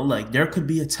 Like there could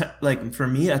be a 10, like for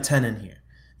me a 10 in here.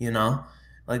 You know,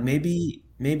 like maybe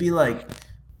like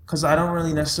because I don't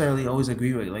really necessarily always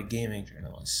agree with like gaming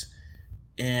journalists,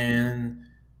 and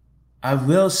I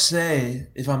will say,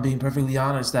 if I'm being perfectly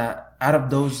honest, that out of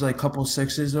those like couple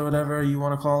sixes or whatever you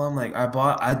want to call them, like I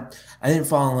didn't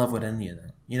fall in love with any of them.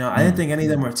 I didn't Mm. think any of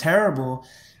them were terrible,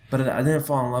 but I didn't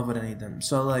fall in love with any of them.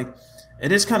 So like,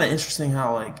 it is kind of interesting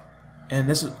how like, and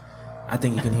this is, I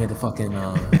think you can hear the fucking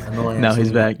Now annoyance he's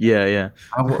in the. back. Yeah, yeah.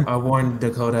 I warned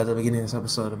Dakota at the beginning of this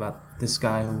episode about this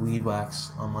guy who weed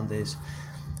whacks on Mondays.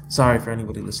 Sorry for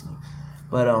anybody listening,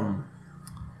 but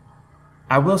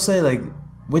I will say, like,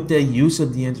 with the use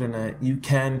of the internet, you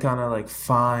can kind of like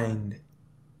find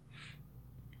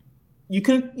you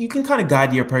can kind of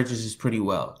guide your purchases pretty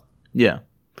well. Yeah,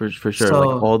 for sure. Like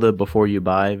So all the before you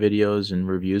buy videos and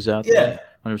reviews out there.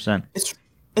 yeah, 100%. it's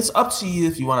it's up to you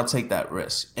if you want to take that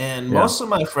risk. And Yeah. most of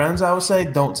my friends, I would say,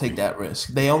 don't take that risk.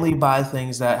 They only buy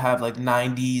things that have like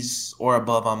 90s or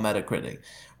above on Metacritic.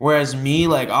 Whereas me,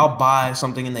 like, I'll buy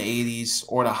something in the 80s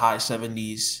or the high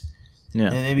 70s, Yeah.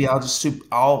 and maybe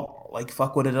I'll like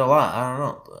fuck with it a lot. I don't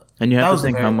know, but And you have that to was the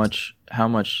think very. how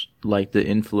much like the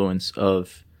influence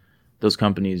of those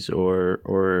companies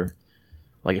or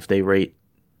like if they rate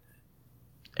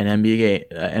an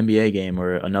NBA game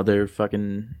or another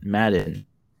fucking Madden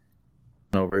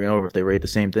over and over, if they rate the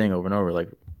same thing over and over, like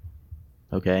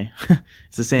okay,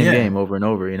 it's the same Yeah. game over and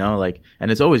over, like, and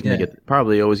it's always gonna Yeah. get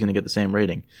probably always gonna get the same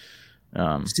rating.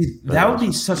 See, But that would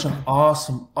be such an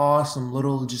awesome, awesome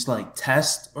little just like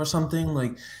test or something.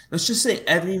 Like, let's just say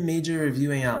every major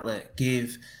reviewing outlet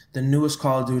gave the newest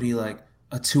Call of Duty like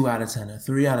a 2 out of 10, a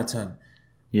 3 out of 10.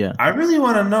 yeah, I really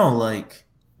want to know, like,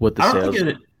 what the I don't think sales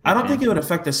it, I would don't think be. it would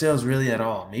affect the sales really at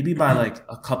all. Maybe by like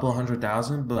a couple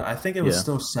 100,000, but I think it would Yeah,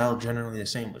 still sell generally the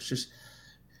same.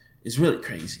 It's really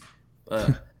crazy.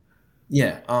 But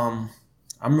yeah,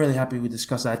 I'm really happy we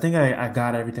discussed that. I think I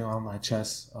got everything on my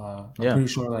chest. I'm yeah. pretty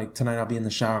sure like tonight I'll be in the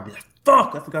shower and be like,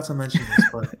 fuck, I forgot to mention this.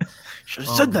 But Should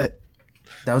have said um, that.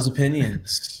 that was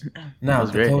opinions. That Now,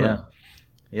 was great. Yeah. Dakota, let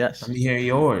Yes. me hear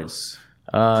yours.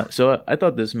 So I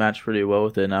thought this matched pretty well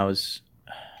with it, and I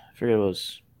forget what I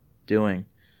was doing,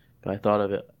 but I thought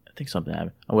of it. I think something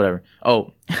happened. Oh, whatever.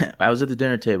 Oh, I was at the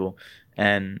dinner table,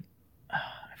 and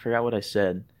I forgot what I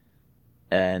said,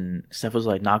 and Steph was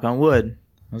like, "Knock on wood."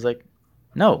 I was like,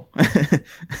 "No."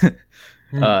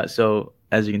 Hmm. So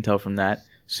as you can tell from that,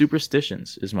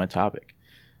 superstitions is my topic.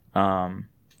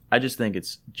 I just think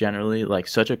it's generally like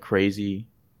such a crazy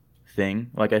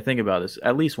thing. Like I think about this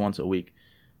at least once a week.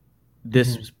 Mhm.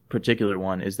 This particular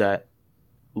one is that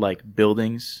like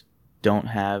buildings don't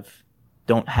have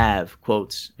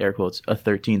quotes air quotes a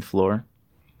 13th floor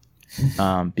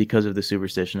because of the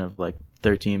superstition of like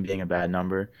 13 being a bad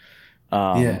number.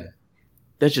 Yeah,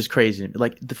 That's just crazy.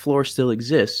 Like the floor still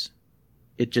exists,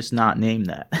 it just not named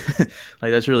that.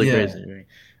 Like that's really yeah. crazy to me.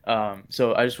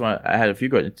 So I had a few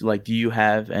questions. Like, do you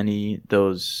have any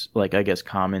those like I guess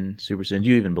common superstitions? Do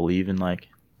you even believe in like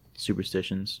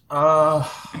superstitions? Uh,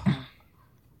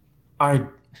 I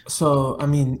so I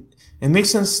mean, it makes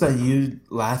sense that you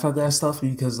laugh at that stuff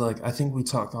because like I think we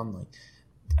talked on like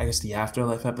I guess the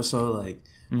afterlife episode. Like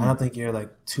I Mhm. don't think you're like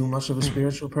too much of a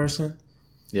spiritual person,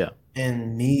 Yeah.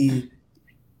 and me,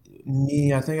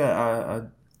 I think I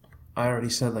already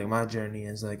said like my journey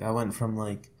is like I went from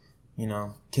like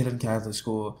kid in Catholic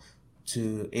school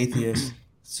to atheist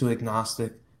to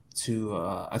agnostic to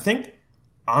I think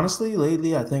honestly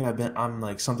lately I think I'm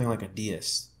like something like a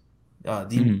deist.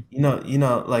 Mhm.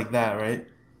 Like that, right?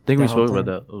 I think we That whole spoke about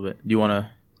thing. that a little bit. Do you want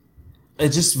to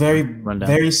It's just very, run down?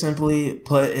 very simply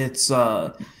put, it's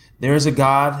there is a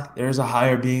God, there is a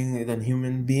higher being than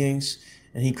human beings,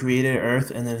 and he created Earth,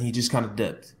 and then he just kind of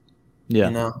dipped, Yeah.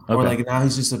 or Okay. like now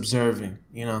he's just observing.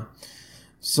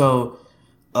 So,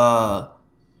 uh,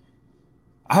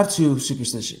 I have two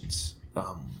superstitions.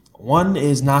 One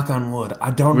is knock on wood.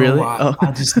 I don't know Really? why. Oh.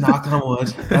 I just knock on wood.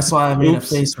 That's why I made a Oops.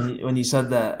 face when you said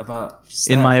that about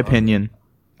In my Steph. opinion.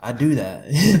 I do that,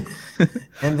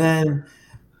 and then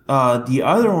The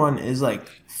other one is like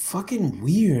fucking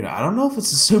weird. I don't know if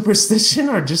it's a superstition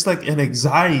or just like an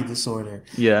anxiety disorder.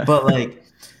 Yeah. But like,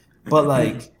 but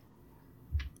like,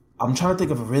 I'm trying to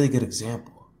think of a really good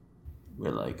example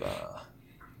where like,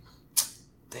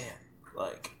 damn,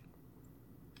 like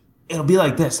it'll be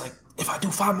like this. Like if I do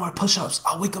 5 more push-ups,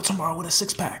 I'll wake up tomorrow with a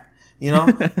six pack. You know,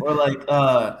 or like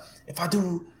if I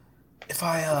do, if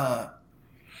I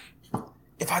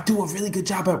if I do a really good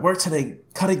job at work today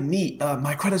cutting meat,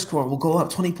 my credit score will go up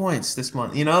 20 points this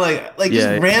month. You know, like just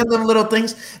Yeah. random little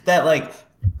things that like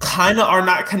kind of are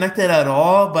not connected at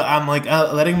all, but I'm like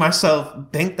letting myself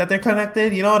think that they're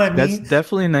connected. You know what I That's mean?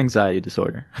 definitely an anxiety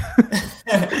disorder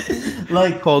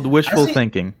Like called I wishful see,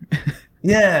 thinking.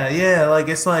 yeah, yeah. Like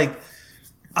it's like,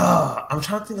 I'm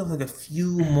trying to think of like a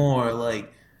few more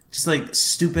like just like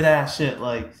stupid ass shit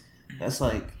like that's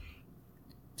like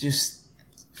just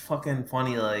fucking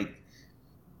funny like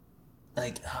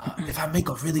if I make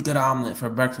a really good omelet for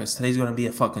breakfast, today's gonna be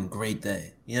a fucking great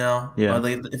day, you know? Or Yeah.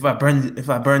 like if I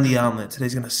burn the omelet,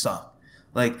 today's gonna suck.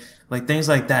 Like like things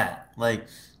like that. Like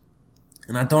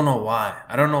and I don't know why.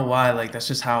 I don't know why, like that's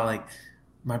just how like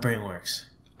my brain works.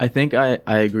 I think I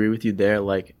agree with you there.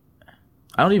 Like,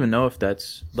 I don't even know if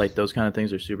that's like those kind of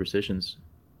things are superstitions.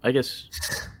 I guess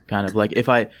kind of like if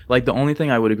I like the only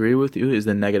thing I would agree with you is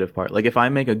the negative part. Like if I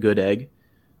make a good egg,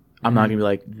 I'm not Hmm. gonna be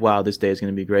like, wow, this day is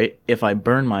gonna be great. If I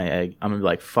burn my egg, I'm gonna be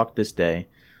like, fuck this day.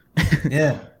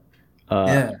 Yeah.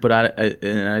 Yeah. But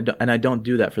I don't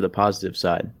do that for the positive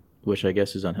side, which I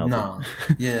guess is unhealthy. No.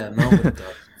 Yeah, nobody does,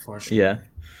 Yeah. unfortunately.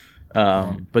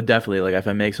 Um, But definitely, like if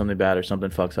I make something bad or something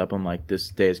fucks up, I'm like, this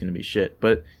day is gonna be shit.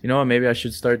 But you know what? Maybe I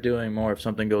should start doing more if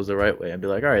something goes the right way. I'd be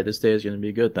like, all right, this day is gonna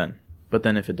be good then. But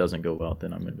then if it doesn't go well,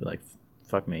 then I'm gonna be like,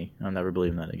 fuck me. I'll never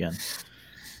believe in that again.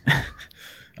 that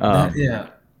um, yeah.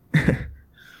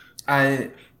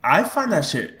 I I find that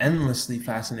shit endlessly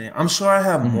fascinating. I'm sure I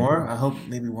have mhm. more. I hope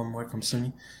maybe one more comes to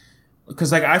me.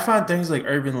 Because like I find things like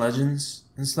urban legends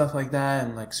and stuff like that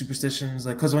and like superstitions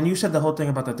like because when you said the whole thing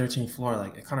about the 13th floor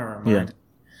like it kind of Yeah, reminded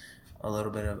a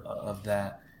little bit of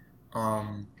that.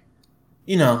 Um,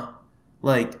 you know,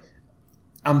 like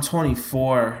I'm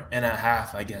 24 and a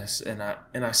half, I guess, and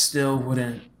I still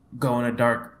wouldn't go in a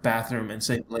dark bathroom and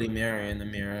say Bloody Mary in the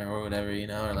mirror or whatever, you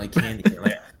know, or like candy.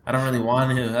 Like I don't really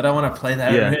want to. I don't want to play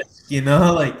that yeah, risk, you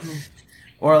know, like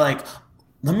or like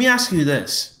let me ask you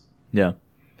this. yeah.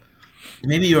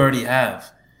 Maybe you already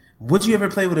have. Would you ever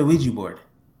play with a Ouija board?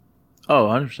 Oh,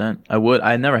 100%. I would.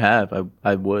 I never have.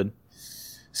 I would.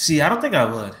 See, I don't think I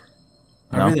would.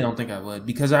 I No. really don't think I would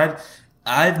because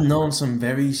I've known some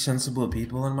very sensible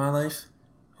people in my life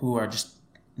who are just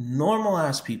normal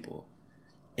ass people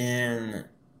and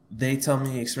they tell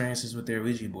me experiences with their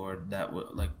Ouija board that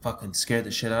would like fucking scare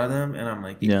the shit out of them and I'm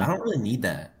like I Yeah. don't really need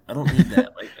that. I don't need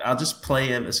that. Like I'll just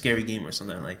play a scary game or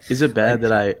something Is it bad like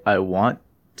that I want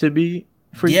to be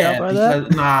freaked out yeah, by that?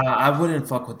 because nah, I wouldn't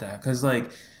fuck with that cuz like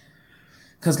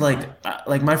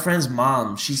my friend's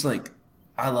mom, she's like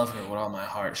I love her with all my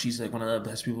heart. She's like one of the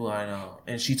best people I know.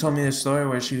 And she told me this story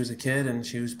where she was a kid and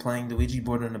she was playing the Ouija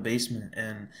board in the basement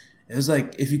and it was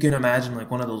like if you can imagine like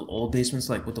one of those old basements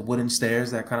like with the wooden stairs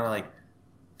that kind of like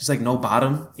just like no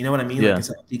bottom. You know what I mean? Like Yeah.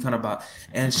 it's empty kind of bottom.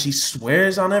 And she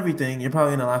swears on everything. You're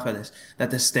probably gonna laugh at this.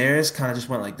 That the stairs kind of just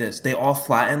went like this. They all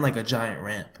flattened like a giant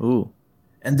ramp, Ooh.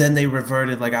 and then they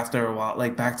reverted like after a while,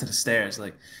 like back to the stairs,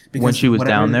 like When because she was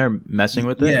down whatever. there messing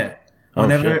with it? Yeah, Oh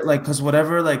whenever shit. like because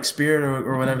whatever like spirit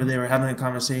or whatever they were having a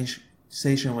conversation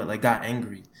with like got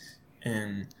angry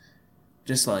and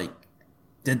just like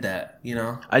did that. You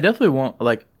know? I definitely won't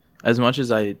like as much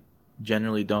as I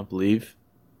generally don't believe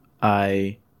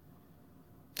I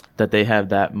that they have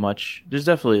that much. There's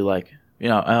definitely like,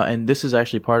 and this is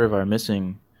actually part of our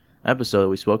missing episode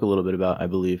we spoke a little bit about, I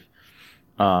believe.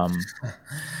 Um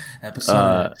Episode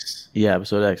uh X. yeah,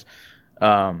 episode X.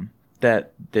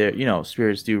 That there,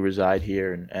 spirits do reside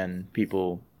here and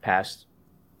people passed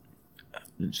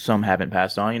some haven't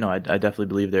passed on. I definitely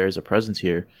believe there is a presence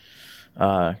here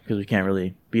because we can't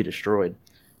really be destroyed,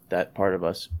 that part of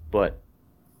us. But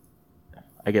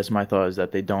I guess my thought is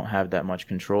that they don't have that much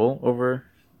control over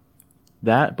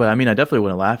that. But I mean, I definitely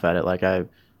wouldn't laugh at it. Like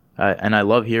and I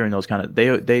love hearing those kind of.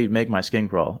 They make my skin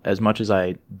crawl. As much as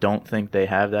I don't think they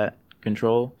have that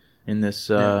control in this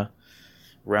Yeah.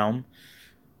 realm,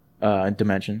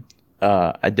 dimension.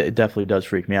 It definitely does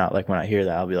freak me out. Like when I hear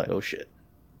that, I'll be like, oh shit,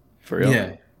 for real.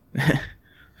 Yeah.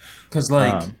 Because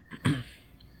um,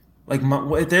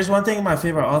 if there's one thing my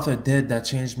favorite author did that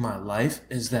changed my life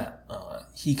is that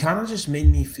he kind of just made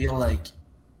me feel like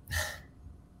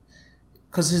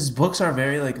because his books are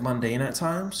very like mundane at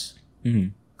times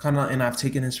mhm. kind of and I've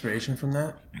taken inspiration from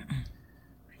that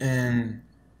and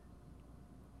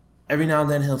every now and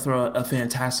then he'll throw a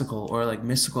fantastical or like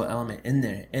mystical element in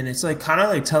there, and it's like kind of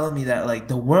like telling me that like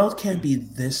the world can't be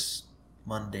this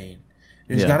mundane.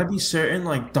 There's got Yeah. to be certain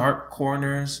like dark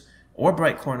corners or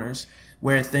bright corners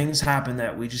where things happen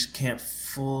that we just can't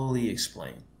fully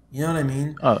explain. You know what I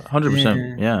mean? 100%.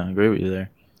 And Yeah, I agree with you there.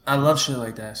 I love shit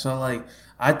like that. So like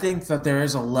I think that there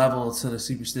is a level to the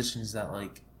superstitions that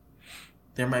like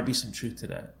there might be some truth to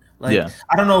that. Like Yeah.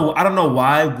 I don't know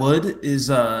why wood is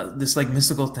this like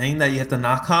mystical thing that you have to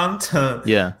knock on to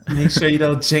Yeah. make sure you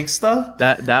don't jinx stuff.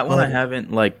 That one I But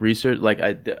haven't like researched. Like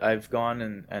I've gone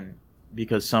and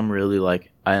because some really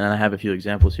like and I have a few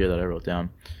examples here that I wrote down.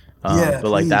 yeah, But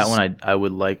like that please. one I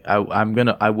would like I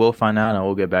will find out and I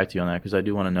will get back to you on that because I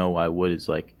do want to know why wood is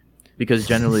like because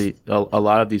generally a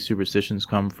lot of these superstitions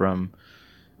come from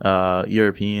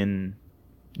European,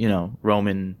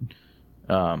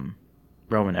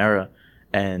 Roman era,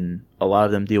 and a lot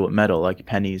of them deal with metal, like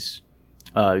pennies,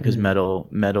 because Mm.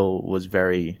 metal was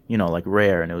very like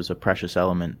rare and it was a precious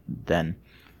element then.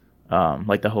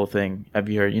 Like the whole thing. Have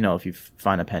you heard? If you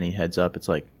find a penny, heads up, it's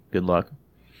like good luck.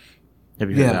 Have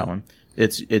you heard of Yeah, that one?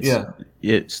 It's yeah,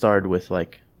 it started with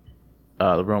like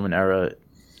the Roman era.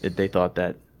 They thought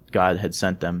that God had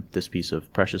sent them this piece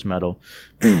of precious metal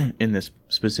in this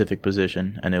specific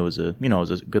position, and it was a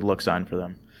good luck sign for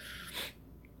them.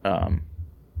 Um,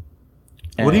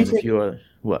 what do you and a think? few other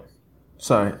what?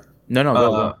 Sorry, No, uh,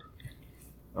 go.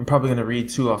 I'm probably gonna read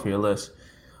two off your list.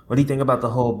 What do you think about the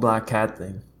whole black cat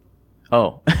thing?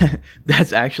 Oh,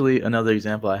 that's actually another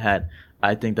example I had.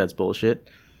 I think that's bullshit.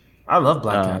 I love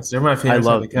black Uh, cats. They're my I favorite type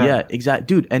love, of yeah, cat. exact,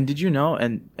 dude. And did you know?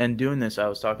 And doing this, I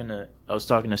was talking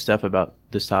to Steph about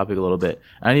this topic a little bit.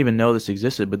 I didn't even know this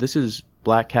existed, but this is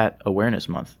Black Cat Awareness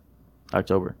Month,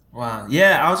 October. Wow.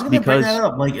 Yeah, I was gonna bring that Because,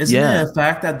 up. Like, isn't it yeah, a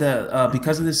fact that the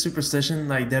because of this superstition,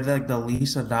 like they're like the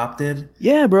least adopted?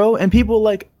 yeah, bro. And people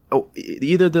like,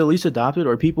 either the least adopted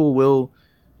or people will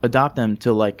adopt them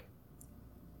to like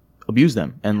abuse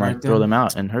them and Hurt like throw them them.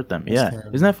 out and hurt them. That's Yeah, isn't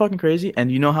terrible. that fucking crazy?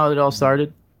 And you know how it all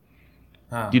started?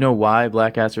 Do you Wow. know why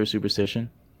black cats are a superstition?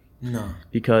 No.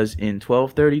 Because in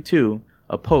 1232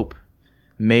 a pope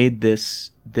made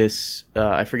this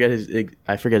I forget his,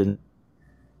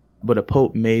 but a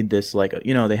pope made this like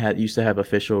they had used to have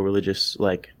official religious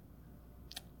like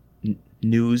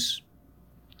news.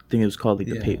 I think it was called like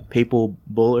the Yeah. papal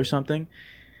bull or something.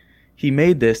 He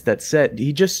made this that said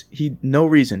he no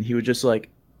reason he was just like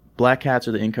black cats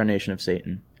are the incarnation of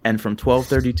Satan, and from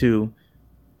 1232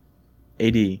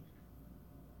 AD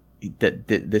that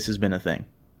this has been a thing.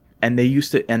 And they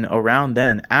used to, and around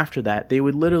then, after that, they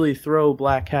would literally throw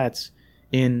black cats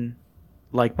in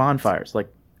like bonfires.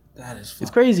 Like, That is it's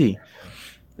fucking crazy.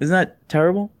 Isn't that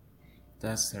terrible?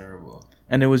 that's terrible.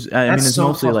 And it was, I mean, That's it's so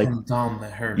mostly like, fucking dumb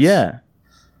that hurts. yeah.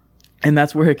 And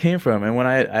that's where it came from. And when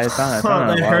I found out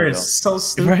That a while hurts. ago,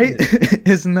 So right? stupid.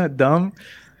 Isn't that dumb?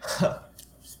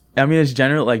 I mean, it's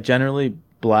generally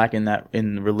black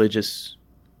in religious,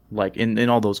 like in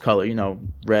all those colors,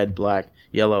 red, black,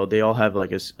 yellow. They all have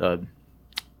like a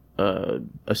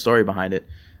story behind it.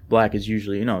 Black is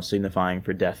usually signifying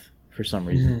for death for some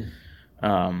reason. Mhm.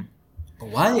 Um, But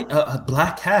why a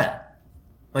black cat?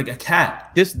 Like a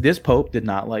cat? this pope did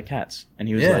not like cats, and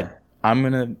he was like, Yeah. "I'm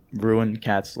gonna ruin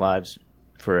cats' lives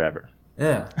forever.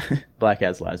 Yeah. Black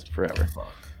cats' lives forever."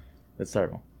 Fuck. That's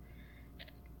terrible.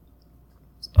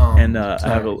 And I have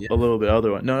Sorry. Yeah. a little bit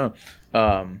other one. No.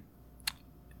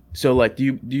 So like,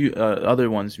 do you other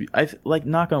ones? Like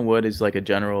knock on wood is like a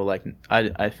general like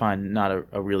I find not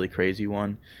a really crazy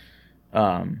one.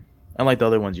 Unlike the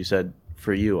other ones you said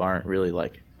for you aren't really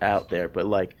like out there, but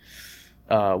like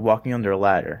walking under a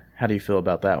ladder. How do you feel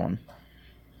about that one?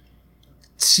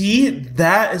 See,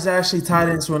 that is actually tied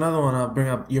into another one I'll bring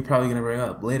up. You're probably gonna bring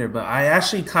up later, but I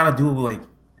actually kind of do like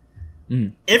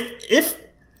Mm. if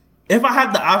I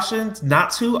had the option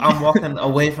not to, I'm walking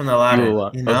away from the ladder.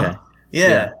 You know? Okay. Yeah.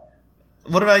 Yeah.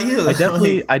 What about you? I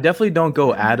definitely Like, I definitely don't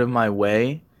go out of my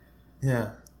way yeah.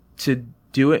 to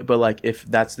do it, but like if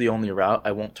that's the only route,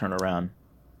 I won't turn around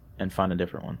and find a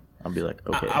different one. I'll be like,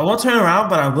 okay, I won't turn around,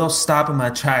 but I will stop in my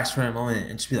tracks for a moment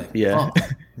and just be like, yeah. "Fuck,"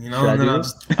 Should I and then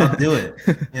do I'll do it.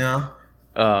 You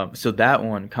know? So that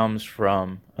one comes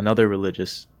from another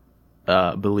religious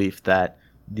belief that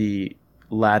the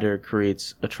ladder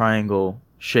creates a triangle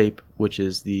shape, which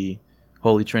is the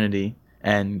Holy Trinity,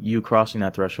 and you crossing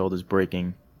that threshold is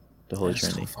breaking the Holy That's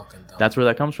so Trinity. fucking dumb. That's where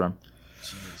that comes from.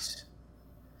 Jeez.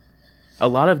 A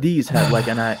lot of these have like,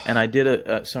 and I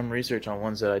did some research on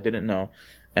ones that I didn't know,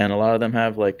 and a lot of them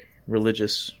have like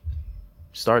religious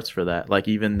starts for that. Like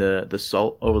even the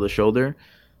salt over the shoulder,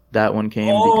 That one came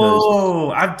because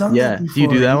Oh, I've done that yeah. Do you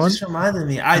do before. that You one? just reminded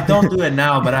me. I don't do it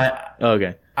now, but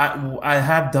Okay. I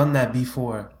have done that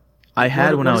before. I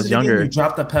had when What I is was it again? You younger.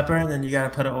 drop the pepper and then you gotta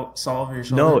put salt over your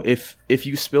No, shoulder. if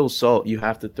you spill salt, you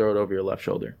have to throw it over your left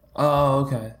shoulder. Oh,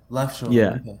 okay. Left shoulder.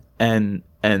 Yeah. Okay.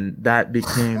 And that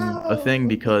became a thing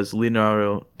because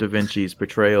Leonardo da Vinci's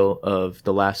portrayal of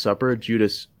the Last Supper,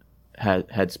 Judas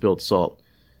had spilled salt.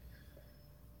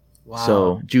 Wow.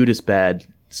 So Judas bad,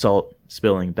 salt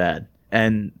spilling bad.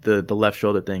 And the left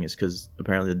shoulder thing is because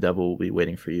apparently the devil will be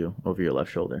waiting for you over your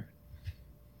left shoulder.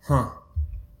 Huh.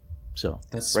 So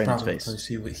That's right in his probably the face.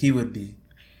 place he would be.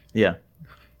 Yeah.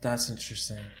 That's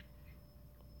interesting.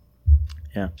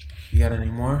 Yeah. You got any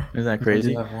more? Isn't that I do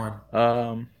crazy? have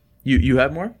one. You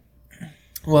have more?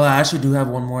 Well, I actually do have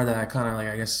one more that I kind of like.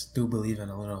 I guess do believe in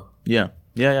a little. Yeah.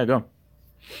 Yeah, go.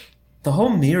 The whole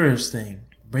mirrors thing,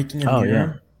 breaking a Oh, yeah.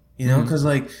 mirror. You know, Mhm. because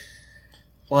like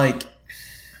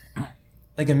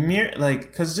a mirror, like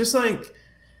because just like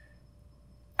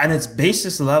at its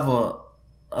basis level,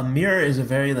 a mirror is a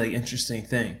very like interesting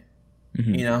thing.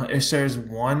 Mhm. You know, it serves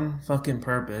one fucking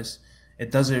purpose. It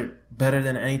does it better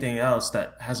than anything else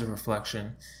that has a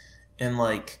reflection. And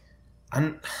like,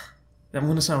 I'm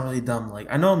gonna sound really dumb. Like,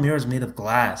 I know a mirror is made of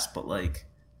glass, but like,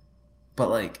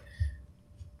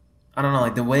 I don't know.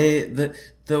 Like the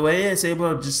way it's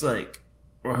able to just like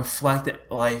reflect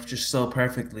life just so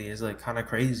perfectly is like kind of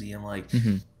crazy. And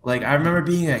Mhm. like I remember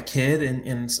being a kid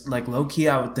and like low key,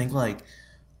 I would think like,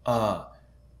 uh,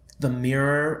 the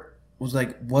mirror was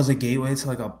a gateway to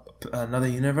like another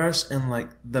universe, and like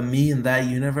the me in that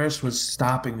universe was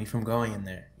stopping me from going in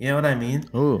there. You know what I mean?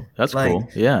 Oh, that's Like, cool.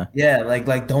 Yeah. yeah,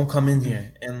 like don't come in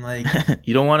here, and like,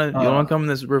 You don't want uh, to come in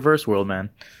this reverse world, man.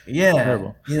 yeah,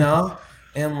 Terrible. you know,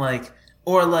 and like,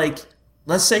 or like,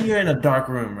 let's say you're in a dark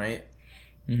room, right?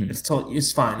 Mhm.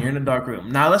 It's fine. You're in a dark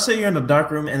room. Now, let's say you're in a dark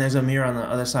room and there's a mirror on the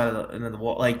other side of the end of the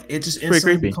wall. Like, it just It's pretty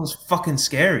instantly creepy. becomes fucking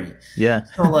scary. Yeah.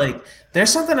 So like, there's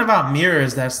something about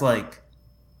mirrors that's like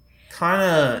kind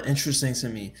of interesting to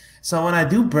me. So when I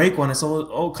do break one, it's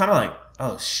all kind of like,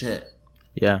 oh shit,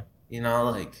 Yeah. you know,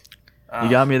 like, You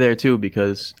got me there too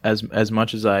because as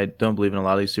much as I don't believe in a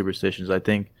lot of these superstitions, I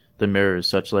think the mirror is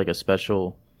such like a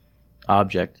special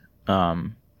object.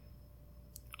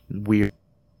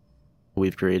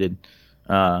 We've created.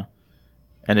 Uh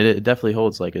and it definitely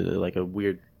holds like a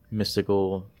weird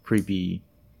mystical creepy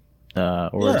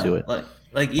aura to yeah, it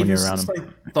like when even you're around since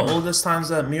them. like the oldest times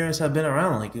that mirrors have been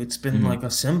around, like it's been Hmm. like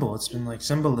a symbol. It's been like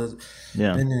symbolism,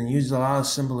 Yeah. been used a lot of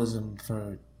symbolism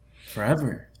for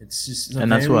forever. It's just a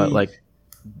And that's what very like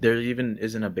there even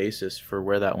isn't a basis for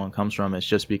where that one comes from. It's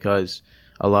just because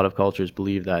a lot of cultures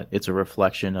believe that it's a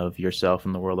reflection of yourself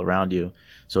and the world around you.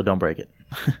 So don't break it.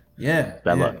 yeah,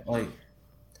 Bad luck. like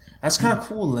that's kind of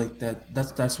cool. Like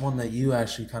that's one that you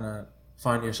actually kind of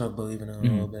find yourself believing in a Hmm.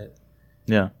 little bit.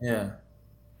 Yeah. Yeah,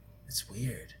 it's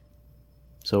weird.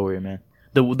 So weird, man.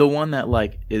 The one that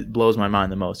like it blows my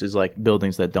mind the most is like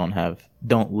buildings that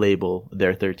don't label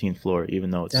their 13th floor even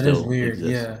though it That is still weird.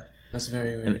 exists. Yeah, that's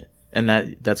very And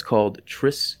weird. that's called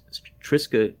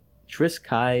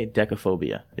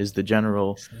triskaidekaphobia is the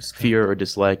general That's fear or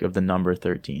dislike of the number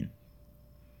 13.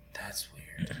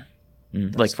 weird.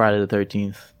 Like That's Friday the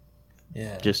 13th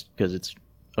yeah. just because it's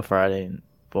a Friday and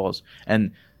falls.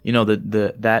 And you know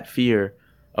the that fear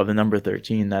of the number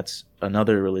 13. That's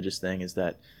another religious thing. Is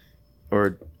that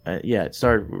or yeah, it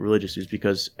started religious is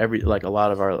because a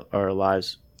lot of our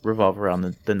lives revolve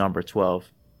around the number 12,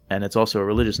 and it's also a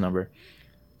religious number.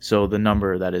 So the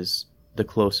number that is the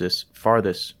closest,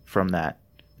 farthest from that,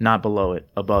 not below it,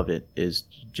 above it, is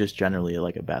just generally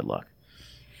like a bad luck.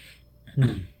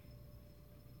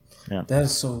 Yeah. That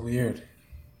is so weird.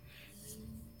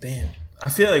 Damn. I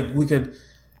feel like we could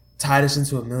tie this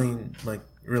into a million like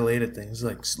related things,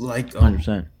 like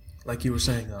 100%. like you were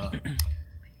saying.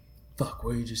 Fuck,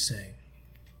 what were you just saying?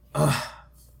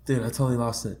 Dude, I totally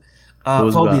lost it. What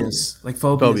was it about? Phobias, like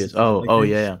phobias, Phobias. Oh, like oh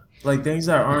things, yeah, yeah. like things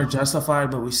that aren't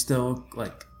justified, but we still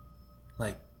like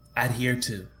adhere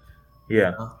to. Yeah.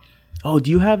 know? Oh, do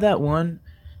you have that one?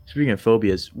 Speaking of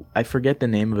phobias, I forget the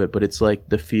name of it, but it's like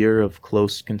the fear of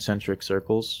close concentric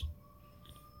circles.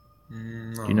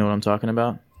 No, Do you know what I'm talking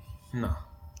about? no.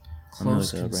 I'm gonna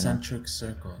Close look it up right now. concentric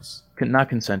circles. Not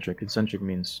concentric. Concentric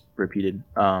means repeated.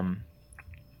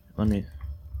 Let me.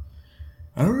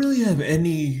 I don't really have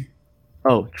any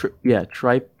Oh, trypophobia.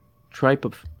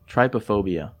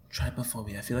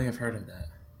 trypophobia. I feel like I've heard of that.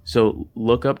 So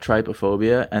look up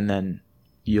trypophobia, and then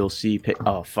you'll see.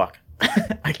 Oh fuck,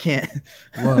 I can't.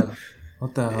 What?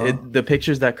 What the hell? The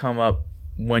pictures that come up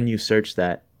when you search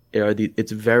that are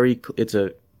it's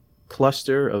a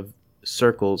cluster of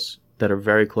circles that are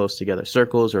very close together,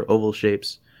 circles or oval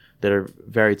shapes that are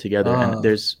very together. And Uh,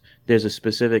 there's a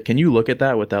specific. Can you look at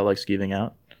that without like skeeving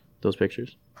out those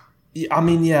pictures? yeah, I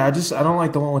mean, yeah, I don't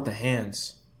like the one with the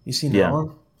hands. You seen that Yeah, one?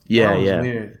 That yeah, one's yeah,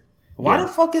 weird. Why yeah. the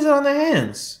fuck is it on their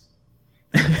hands?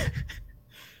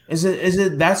 Is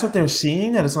it that's what they're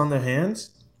seeing, that it's on their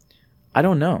hands? I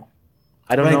don't know.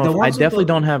 I don't Like know the if I ones with definitely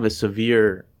don't the have a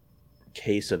severe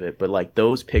case of it, but like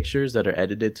those pictures that are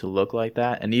edited to look like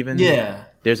that, and even yeah.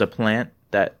 there's a plant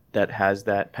that has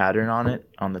that pattern on it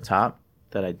on the top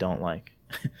that I don't like.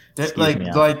 That, Skeeves me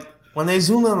out. like when they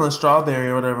zoom in on the strawberry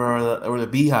or whatever, or the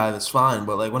beehive, it's fine.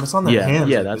 But like when it's on their Yeah, hands,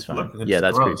 yeah, like that's it's fine. fucking, it's Yeah,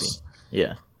 that's creepy. gross.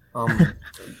 Yeah. Um,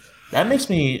 that makes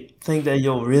me think that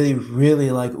you'll really,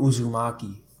 really like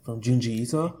Uzumaki from Junji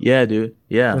Ito, Yeah, dude.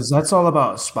 Yeah. because that's all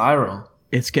about spiral.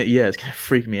 It's gonna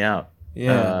freak me out.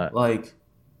 Yeah, Uh, like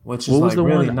which is what was like the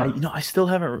really one? not I still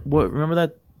haven't. What remember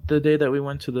that the day that we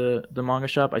went to the manga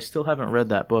shop? I still haven't read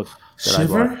that book that I bought.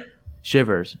 Shiver,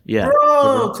 Shivers. Yeah, Shivers.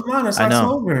 bro. Come on, it's I know.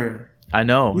 October. I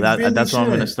know. You really That's where I'm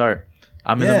gonna should. start.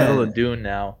 I'm in the middle Yeah, of Dune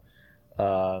now.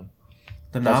 Uh,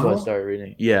 the that's what I novel. started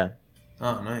reading. Yeah,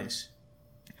 Oh, nice,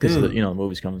 because the dude. the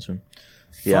movie's coming soon.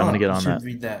 Yeah, I'm gonna Fuck, get you on should that.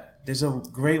 read that. There's a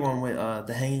great one with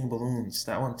the hanging balloons.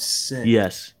 That one's sick.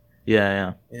 Yes.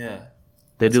 Yeah, yeah. Yeah,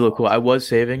 They that's do look cool. I awesome. was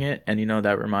saving it, and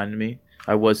that reminded me.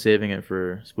 I was saving it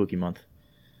for Spooky Month,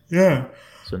 Yeah.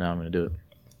 so now I'm gonna do it.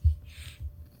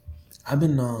 I've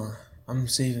been I'm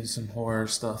saving some horror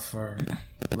stuff for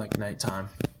like nighttime,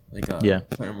 like Yeah.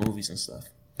 certain movies and stuff.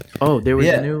 Oh, there But was a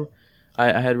yeah, new.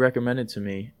 I had recommended to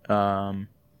me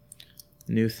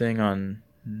new thing on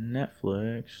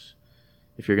Netflix.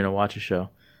 If you're gonna watch a show,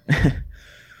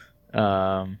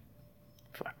 um,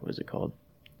 fuck, what is it called?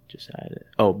 Just had it.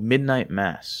 Oh, Midnight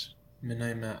Mass.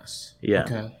 Midnight Mass. Yeah,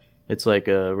 Okay. it's like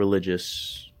a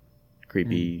religious, Mm.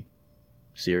 creepy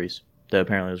series that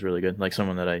apparently was really good. Like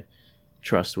someone that I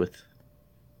trust with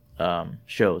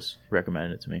shows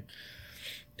recommended it to me.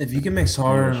 If you can mix I'll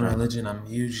give horror it a and shot. religion, I'm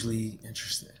hugely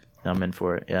interested. I'm in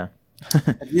for it. Yeah.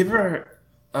 Have you ever?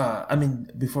 I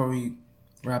mean, before we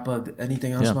wrap up,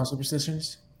 anything else Yeah. about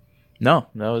superstitions? No,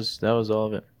 that was all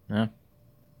of it. Yeah.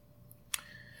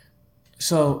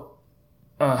 So,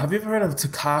 have you ever heard of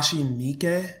Takashi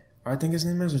Miike? Or I think his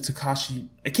name is, or Takashi.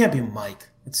 It can't be Mike.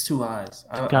 It's two eyes.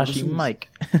 I Takashi assume it's- Mike.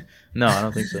 No, I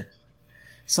don't think so.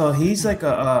 So he's like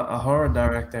a horror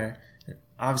director,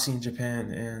 obviously in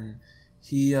Japan, and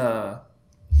he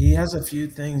has a few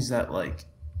things that like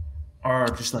are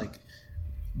just like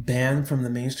banned from the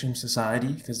mainstream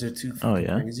society because they're too Oh fucking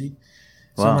yeah. crazy.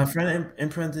 So my Wow. friend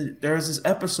imprinted. There was this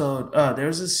episode. There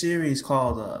was this series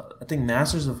called I think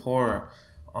Masters of Horror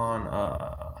on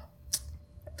I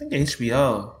think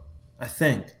HBO, I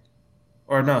think,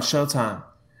 or no Showtime,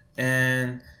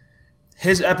 and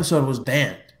his episode was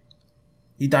banned.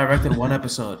 He directed one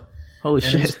episode, Holy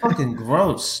and it was shit. fucking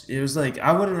gross. It was like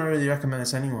I wouldn't really recommend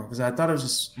this anymore because I thought it was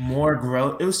just more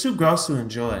gross. It was too gross to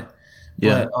enjoy.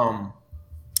 Yeah. But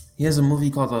he has a movie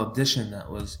called Audition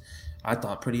that was, I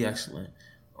thought, pretty excellent.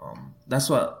 That's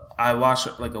what I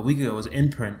watched like a week ago. It was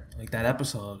Imprint, like that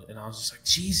episode, and I was just like,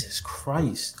 Jesus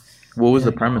Christ. What was the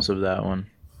And premise of that one?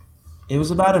 it was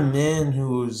about a man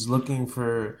who was looking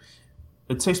for.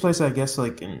 It takes place, I guess,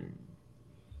 like in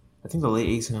I think the late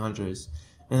 1800s,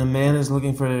 and a man is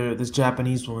looking for this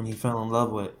Japanese woman he fell in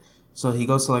love with. So he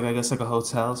goes to like I guess like a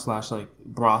hotel slash like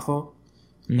brothel,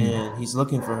 Mm. and he's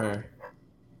looking for her,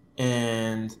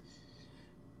 and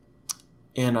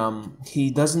he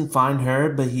doesn't find her,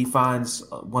 but he finds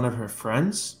one of her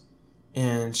friends,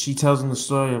 and she tells him the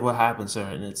story of what happened to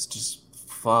her, and it's just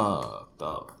fucked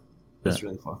up. Yeah. It's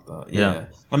really fucked up. Yeah. Yeah,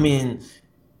 I mean,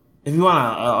 if you wanna,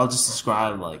 I'll just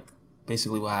describe like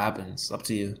basically what happens. Up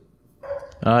to you.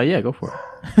 Yeah, go for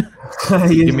it.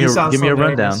 Give me You a sound give me so a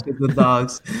nervous rundown. with the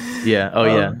dogs. Yeah. Oh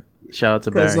yeah. Shout out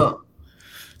to Because Barry,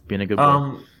 being a good boy.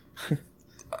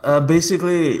 um,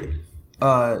 basically,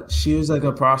 she was like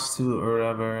a prostitute or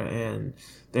whatever, and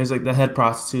there's like the head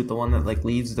prostitute, the one that like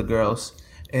leads the girls,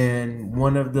 and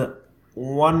one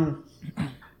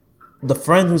the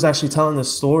friend who's actually telling the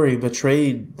story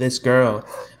betrayed this girl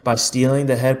by stealing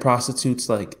the head prostitute's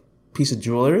like piece of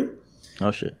jewelry,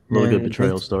 Oh shit. Really good and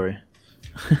betrayal story.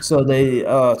 so they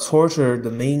tortured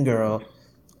the main girl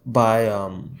by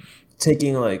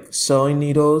taking like sewing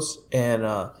needles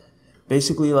and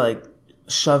basically like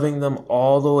shoving them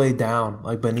all the way down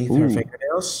like beneath her Ooh.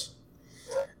 fingernails,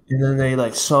 and then they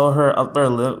like sew her up her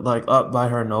lip like up by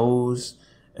her nose,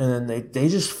 and then they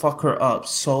just fuck her up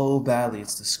so badly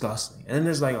it's disgusting. And then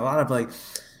there's like a lot of like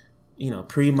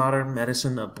pre-modern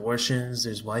medicine abortions,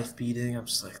 there's wife beating. I'm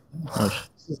just like Oh, sh-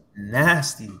 this is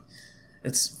nasty.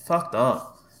 It's fucked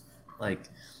up. Like,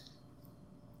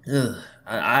 ugh.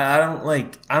 I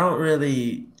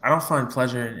don't find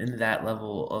pleasure in that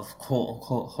level of quote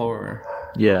unquote horror.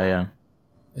 Yeah, yeah.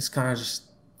 It's kind of just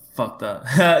fucked up.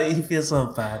 You feel so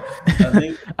bad. I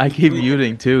think I keep we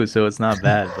muting too, so it's not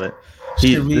bad. But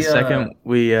should the we second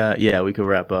we yeah, we could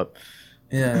wrap up.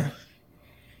 yeah.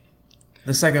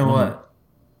 The second hmm what?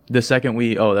 The second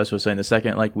we that's what I'm saying. The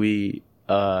second like we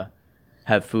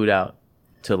have food out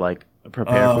to like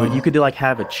prepare food, you Oh, could like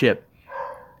have a chip,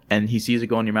 and he sees it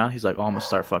go in your mouth. He's like, "Oh, I'm gonna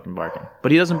start fucking barking,"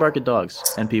 but he doesn't bark at dogs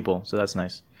and people, so that's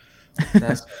nice.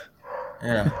 that's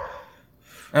yeah.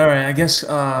 All right, I guess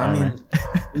I I don't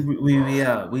know.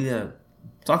 mean we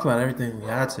talked about everything we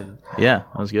had to. Yeah,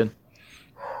 that was good.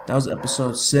 That was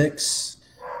episode 6.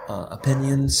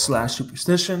 Opinions slash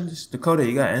superstitions. Dakota,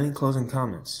 you got any closing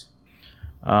comments?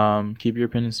 Keep your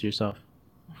opinions to yourself.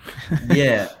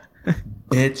 Yeah,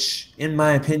 bitch. In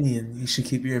my opinion, you should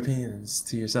keep your opinions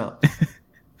to yourself.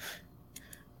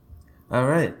 All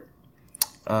right.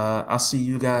 I'll see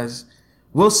you guys.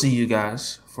 We'll see you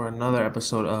guys for another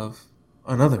episode of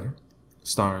another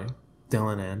starring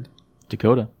Dylan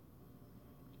Dakota.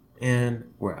 and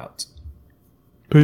we're out.